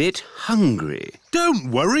getting a bit hungry.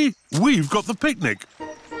 Don't worry. We've got the picnic.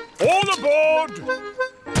 All aboard!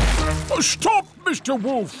 Oh, stop, Mr.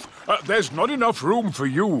 Wolf. There's not enough room for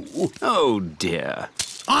you. Oh, dear.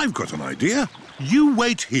 I've got an idea. You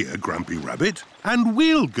wait here, Grampy Rabbit, and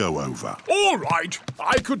we'll go over. All right.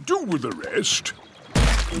 I could do with the rest.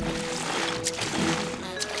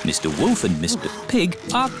 Mr. Wolf and Mr. Pig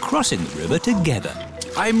are crossing the river together.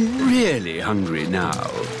 I'm really hungry now.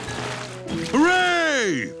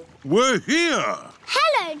 Hooray! We're here!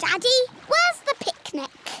 Hello, Daddy. Where's the picnic?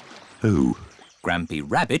 Oh. Grampy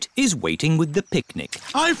Rabbit is waiting with the picnic.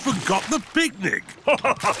 I forgot the picnic.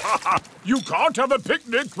 You can't have a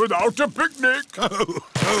picnic without a picnic.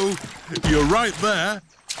 Oh, you're right there.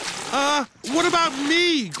 What about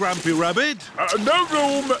me, Grampy Rabbit? No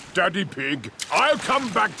room, Daddy Pig. I'll come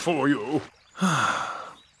back for you.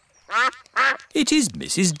 It is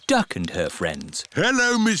Mrs. Duck and her friends.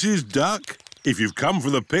 Hello, Mrs. Duck. If you've come for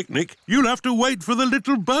the picnic, you'll have to wait for the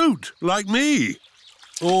little boat, like me.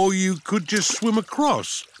 Or you could just swim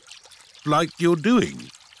across, like you're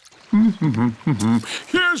doing.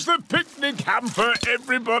 Here's the picnic hamper,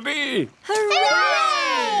 everybody.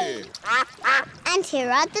 Hooray! And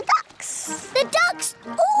here are the ducks. The ducks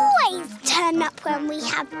always turn up when we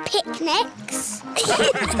have picnics.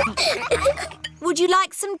 Would you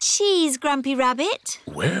like some cheese, Grampy Rabbit?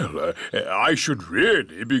 Well, I should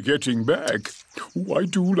really be getting back. Oh, I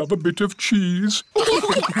do love a bit of cheese.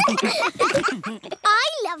 I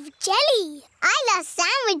love jelly. I love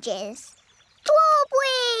sandwiches.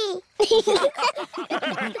 Strawberry!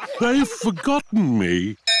 They've forgotten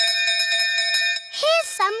me. Here's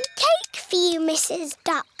some cake for you, Mrs.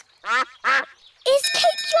 Duck. Is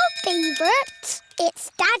cake your favourite?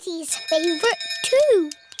 It's Daddy's favourite too.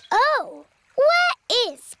 Oh, where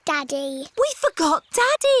is Daddy? We forgot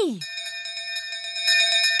Daddy.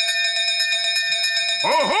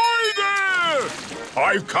 Ahoy there!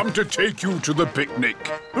 I've come to take you to the picnic.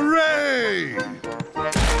 Hooray!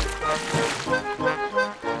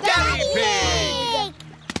 Daddy Pig!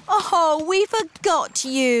 Oh, we forgot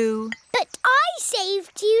you. But I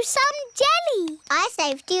saved you some jelly. I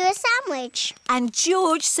saved you a sandwich. And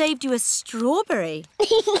George saved you a strawberry.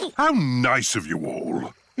 How nice of you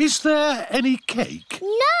all. Is there any cake?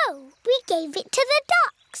 No, we gave it to the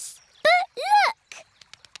ducks. But look,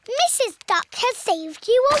 Mrs. Duck has saved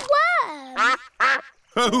you a worm.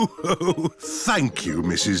 Oh, thank you,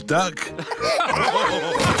 Mrs. Duck.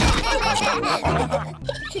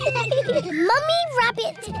 Mummy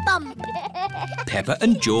Rabbit's bump. Peppa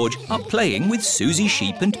and George are playing with Susie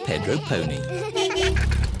Sheep and Pedro Pony.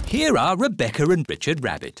 Here are Rebecca and Richard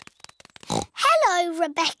Rabbit. Hello,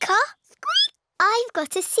 Rebecca. I've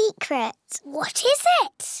got a secret. What is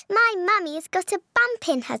it? My mummy's got a bump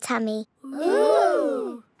in her tummy.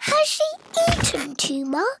 Ooh. Has she eaten too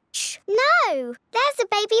much? No, there's a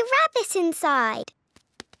baby rabbit inside.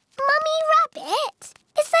 Mummy Rabbit?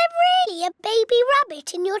 Is there really a baby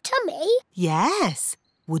rabbit in your tummy? Yes.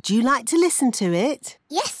 Would you like to listen to it?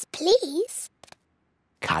 Yes, please.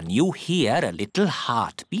 Can you hear a little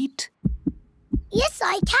heartbeat? Yes,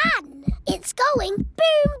 I can. It's going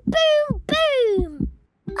boom, boom, boom.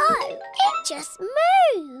 Oh, it just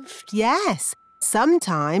moved. Yes.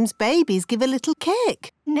 Sometimes babies give a little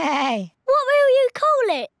kick. Nay. What will you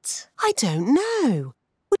call it? I don't know.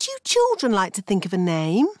 Would you children like to think of a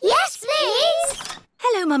name? Yes, please.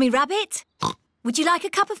 Hello, Mummy Rabbit. Would you like a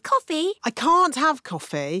cup of coffee? I can't have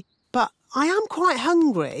coffee, but I am quite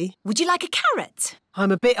hungry. Would you like a carrot?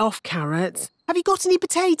 I'm a bit off carrots. Have you got any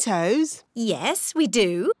potatoes? Yes, we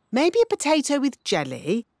do. Maybe a potato with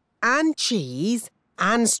jelly and cheese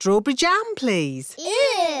and strawberry jam, please.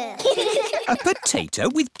 Ew. A potato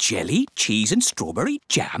with jelly, cheese and strawberry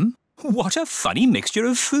jam? What a funny mixture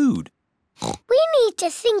of food. We need to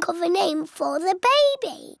think of a name for the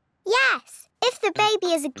baby. Yes, if the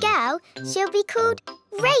baby is a girl, she'll be called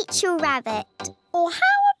Rachel Rabbit. Or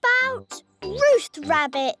how about Ruth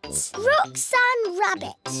Rabbit? Roxanne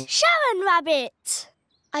Rabbit? Sharon Rabbit?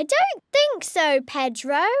 I don't think so,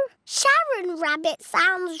 Pedro. Sharon Rabbit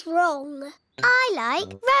sounds wrong. I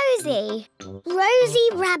like Rosie. Rosie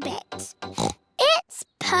Rabbit. It's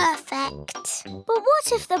perfect. But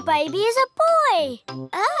what if the baby is a boy?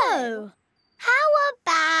 Oh. How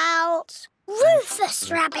about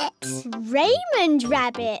Rufus Rabbit? Raymond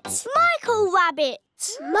Rabbit. Michael Rabbit.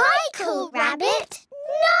 Michael Rabbit?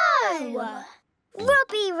 No.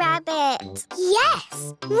 Robbie Rabbit.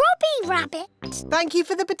 Yes, Robbie Rabbit. Thank you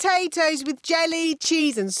for the potatoes with jelly,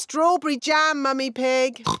 cheese and strawberry jam, Mummy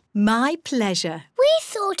Pig. My pleasure. We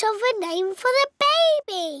thought of a name for the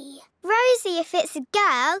baby. Rosie if it's a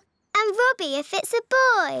girl and Robbie if it's a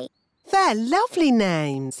boy. They're lovely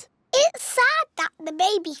names. It's sad that the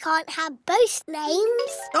baby can't have both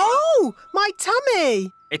names. Oh, my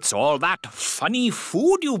tummy. It's all that funny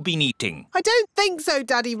food you've been eating. I don't think so,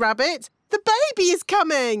 Daddy Rabbit. The baby is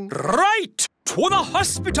coming. Right! To the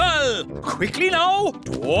hospital! Quickly now!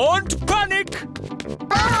 Don't panic!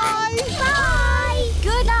 Bye! Bye!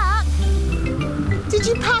 Good luck! Did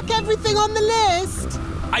you pack everything on the list?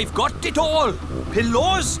 I've got it all.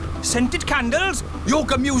 Pillows, scented candles,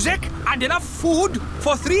 yoga music and enough food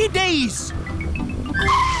for 3 days.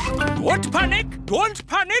 Don't panic! Don't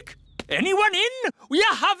panic! Anyone in? We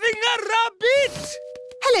are having a rabbit!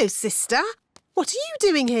 Hello, sister. What are you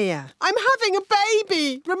doing here? I'm having a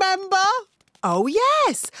baby, remember? Oh,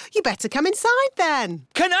 yes. You better come inside then.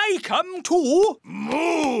 Can I come too?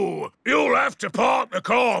 Moo! You'll have to park the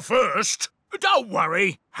car first. Don't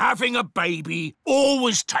worry. Having a baby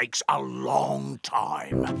always takes a long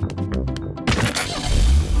time.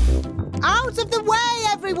 Out of the way,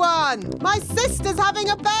 everyone! My sister's having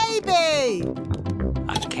a baby!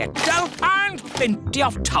 A kettle and plenty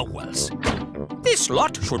of towels. This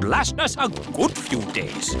lot should last us a good few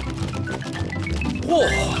days.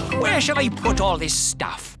 Oh, where shall I put all this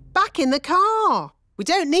stuff? Back in the car. We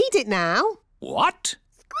don't need it now. What?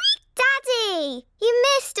 Daddy, you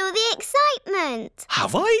missed all the excitement.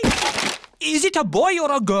 Have I? Is it a boy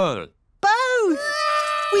or a girl? Both!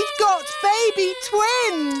 We've got baby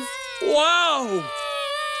twins! Wow!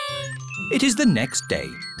 It is the next day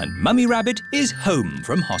and Mummy Rabbit is home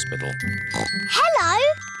from hospital. Hello.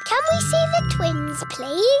 Can we see the twins,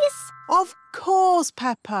 please? Of course,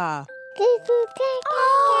 Peppa.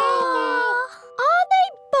 Oh. Are they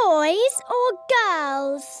boys or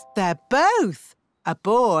girls? They're both. A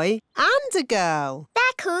boy and a girl.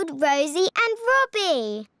 They're called Rosie and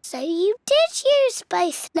Robbie. So you did use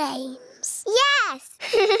both names? Yes.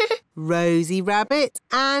 Rosie Rabbit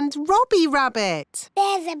and Robbie Rabbit.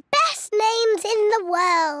 They're the best names in the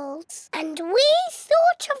world. And we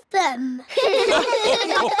thought of them.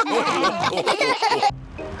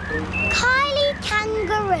 Kylie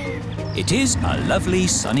Kangaroo. It is a lovely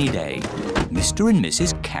sunny day. Mr. and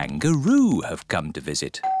Mrs. Kangaroo have come to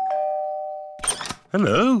visit.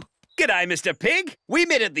 Hello. G'day, Mr. Pig. We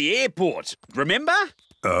met at the airport, remember?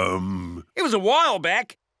 It was a while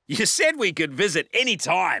back. You said we could visit any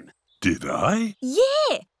time. Did I?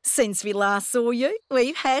 Yeah. Since we last saw you,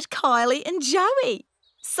 we've had Kylie and Joey.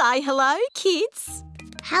 Say hello, kids.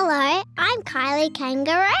 Hello, I'm Kylie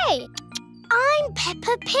Kangaroo. I'm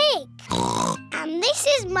Peppa Pig. And this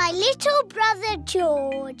is my little brother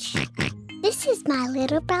George. This is my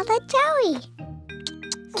little brother Joey.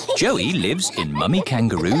 Joey lives in Mummy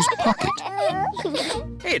Kangaroo's pocket.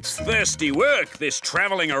 It's thirsty work, this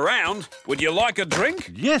travelling around. Would you like a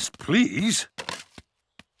drink? Yes, please.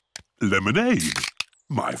 Lemonade.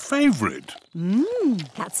 My favourite.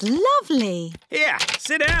 That's lovely. Here,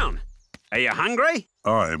 sit down. Are you hungry?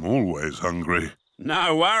 I'm always hungry.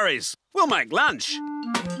 No worries. We'll make lunch.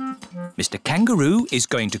 Mr. Kangaroo is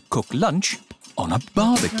going to cook lunch on a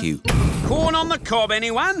barbecue. Corn on the cob,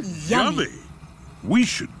 anyone? Yummy. We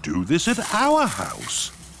should do this at our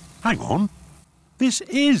house. Hang on. This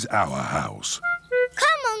is our house.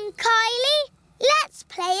 Come on, Kylie. Let's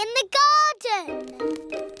play in the garden.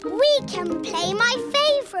 We can play my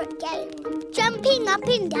favourite game, jumping up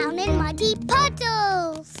and down in muddy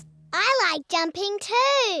puddles. I like jumping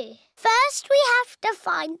too. First, we have to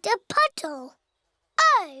find a puddle.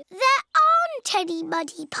 Oh, there aren't any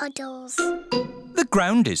muddy puddles. The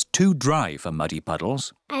ground is too dry for muddy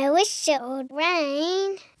puddles. I wish it would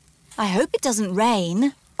rain. I hope it doesn't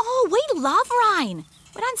rain. Oh, we love rain.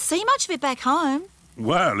 We don't see much of it back home.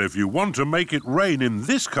 Well, if you want to make it rain in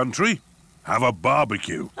this country, have a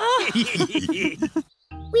barbecue.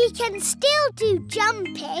 We can still do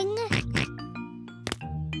jumping.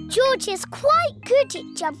 George is quite good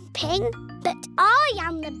at jumping, but I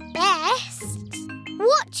am the best.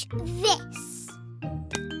 Watch this.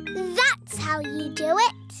 That's how you do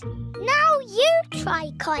it. Now you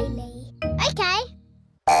try, Kylie. OK.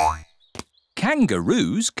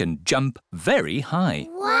 Kangaroos can jump very high.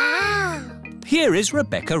 Wow. Here is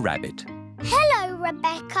Rebecca Rabbit. Hello,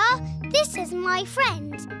 Rebecca. This is my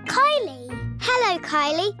friend, Kylie. Hello,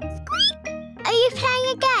 Kylie. Are you playing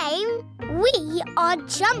a game? We are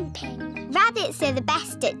jumping. Rabbits are the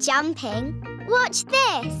best at jumping. Watch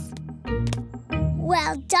this.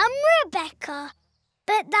 Well done, Rebecca.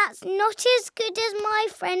 But that's not as good as my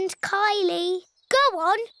friend Kylie. Go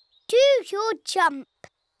on, do your jump.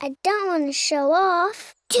 I don't want to show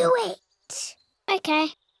off. Do it.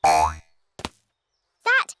 OK.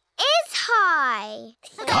 That is high.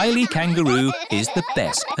 Kylie Kangaroo is the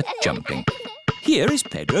best at jumping. Here is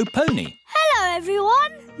Pedro Pony. Hello,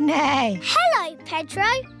 everyone. Nay. Hello, Pedro.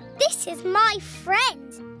 This is my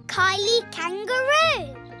friend, Kylie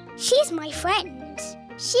Kangaroo. She's my friend.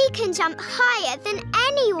 She can jump higher than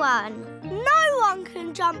anyone. No one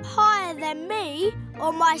can jump higher than me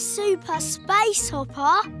or my super space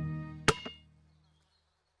hopper.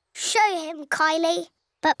 Show him, Kylie.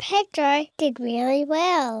 But Pedro did really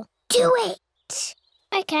well. Do it.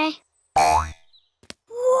 OK.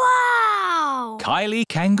 Wow! Kylie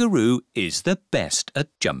Kangaroo is the best at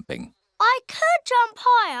jumping. I could jump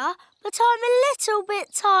higher, but I'm a little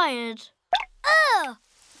bit tired. Ugh!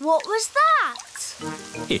 What was that?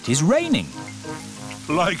 It is raining.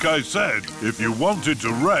 Like I said, if you want it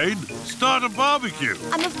to rain, start a barbecue.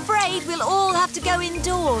 I'm afraid we'll all have to go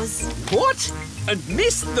indoors. What? And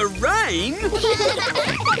miss the rain?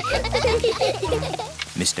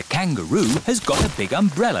 Mr. Kangaroo has got a big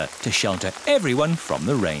umbrella to shelter everyone from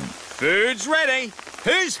the rain. Food's ready.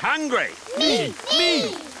 Who's hungry? Me!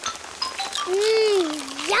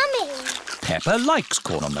 Yummy! Peppa likes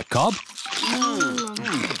corn on the cob.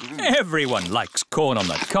 Everyone likes corn on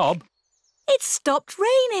the cob. It's stopped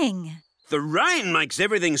raining. The rain makes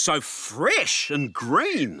everything so fresh and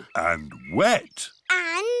green. And wet.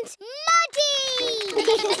 And muddy!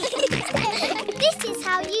 This is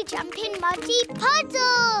how you jump in muddy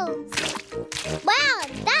puddles. Wow,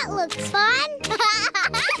 that looks fun.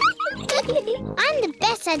 I'm the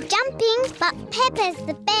best at jumping, but Peppa's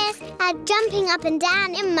the best at jumping up and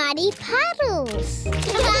down in muddy puddles.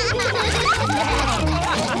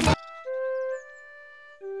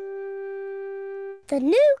 The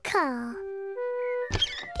new car.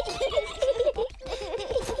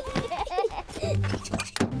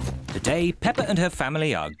 Today, Peppa and her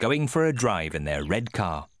family are going for a drive in their red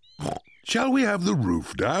car. Shall we have the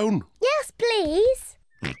roof down? Yes, please.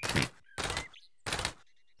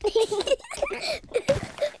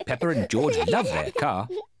 Peppa and George love their car.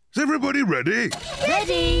 Is everybody ready?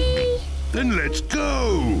 Ready. Then let's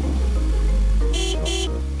go!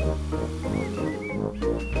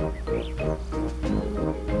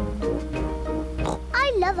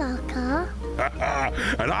 I love our car.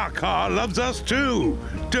 And our car loves us too,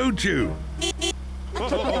 don't you?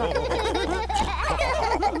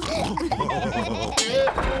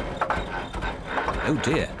 Oh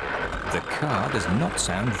dear, the car does not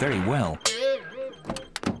sound very well.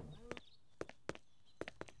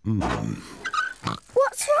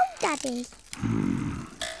 What's wrong, Daddy?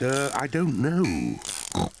 I don't know.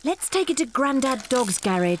 Let's take it to Grandad Dog's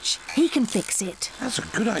garage. He can fix it. That's a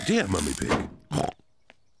good idea, Mummy Pig.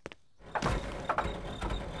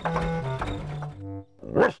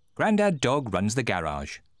 Grandad Dog runs the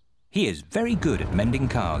garage. He is very good at mending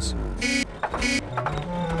cars.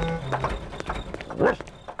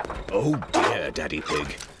 Oh dear, Daddy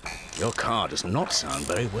Pig. Your car does not sound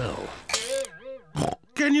very well.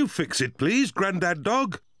 Can you fix it, please, Grandad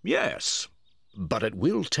Dog? Yes, but it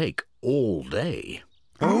will take all day.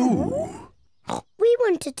 Oh. We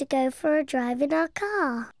wanted to go for a drive in our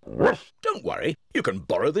car. Don't worry, you can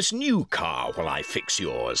borrow this new car while I fix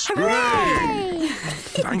yours. Hooray!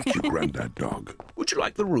 Thank you, Grandad Dog. Would you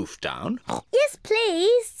like the roof down? Yes,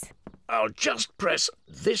 please. I'll just press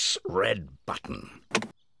this red button.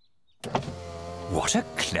 What a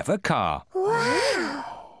clever car. Wow.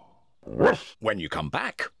 When you come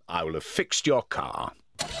back, I will have fixed your car.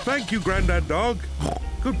 Thank you, Grandad Dog.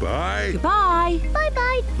 Goodbye. Goodbye.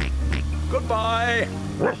 Bye-bye. Goodbye.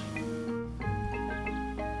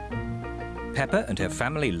 Peppa and her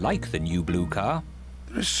family like the new blue car.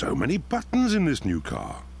 There's so many buttons in this new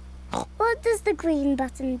car. What does the green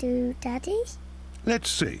button do, Daddy? Let's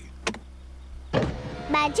see.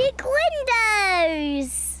 Magic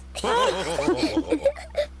windows!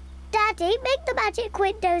 Daddy, make the magic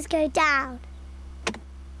windows go down.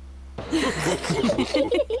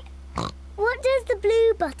 What does the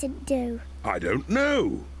blue button do? I don't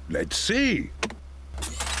know. Let's see.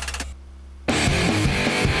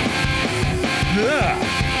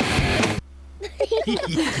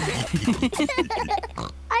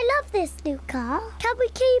 I love this new car. Can we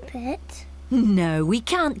keep it? No, we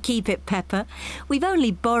can't keep it, Peppa. We've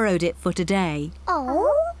only borrowed it for today.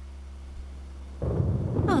 Oh?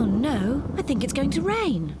 Oh, no. I think it's going to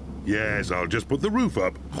rain. Yes, I'll just put the roof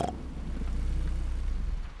up.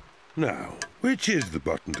 Now, which is the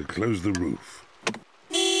button to close the roof?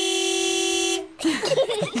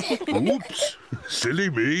 Oops, silly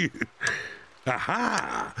me.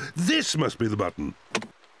 Aha! This must be the button.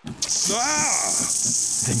 Ah!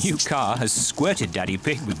 The new car has squirted Daddy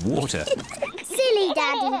Pig with water. Silly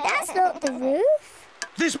Daddy, that's not the roof.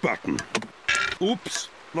 This button. Oops,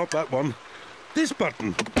 not that one. This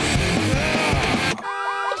button.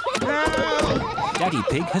 Daddy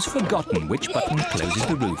Pig has forgotten which button closes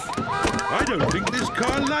the roof. I don't think this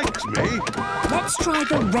car likes me. Let's try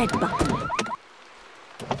the red button.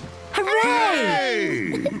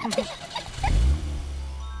 Hooray!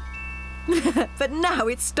 But now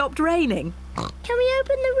it's stopped raining. Can we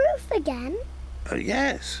open the roof again?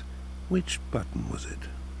 Yes. Which button was it?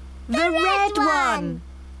 The red one!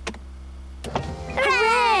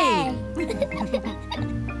 Hooray!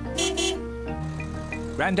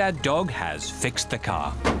 Grandad Dog has fixed the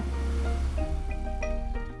car.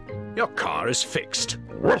 Your car is fixed.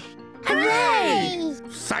 Hooray!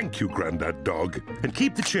 Thank you, Grandad Dog. And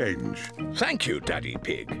keep the change. Thank you, Daddy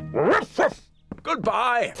Pig.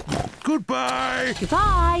 Goodbye. Goodbye.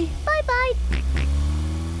 Goodbye. Bye-bye.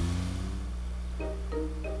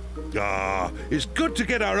 Ah, it's good to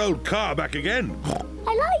get our old car back again.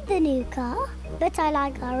 I like the new car, but I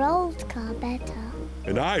like our old car better.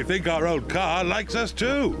 And I think our old car likes us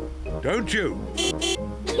too. Don't you?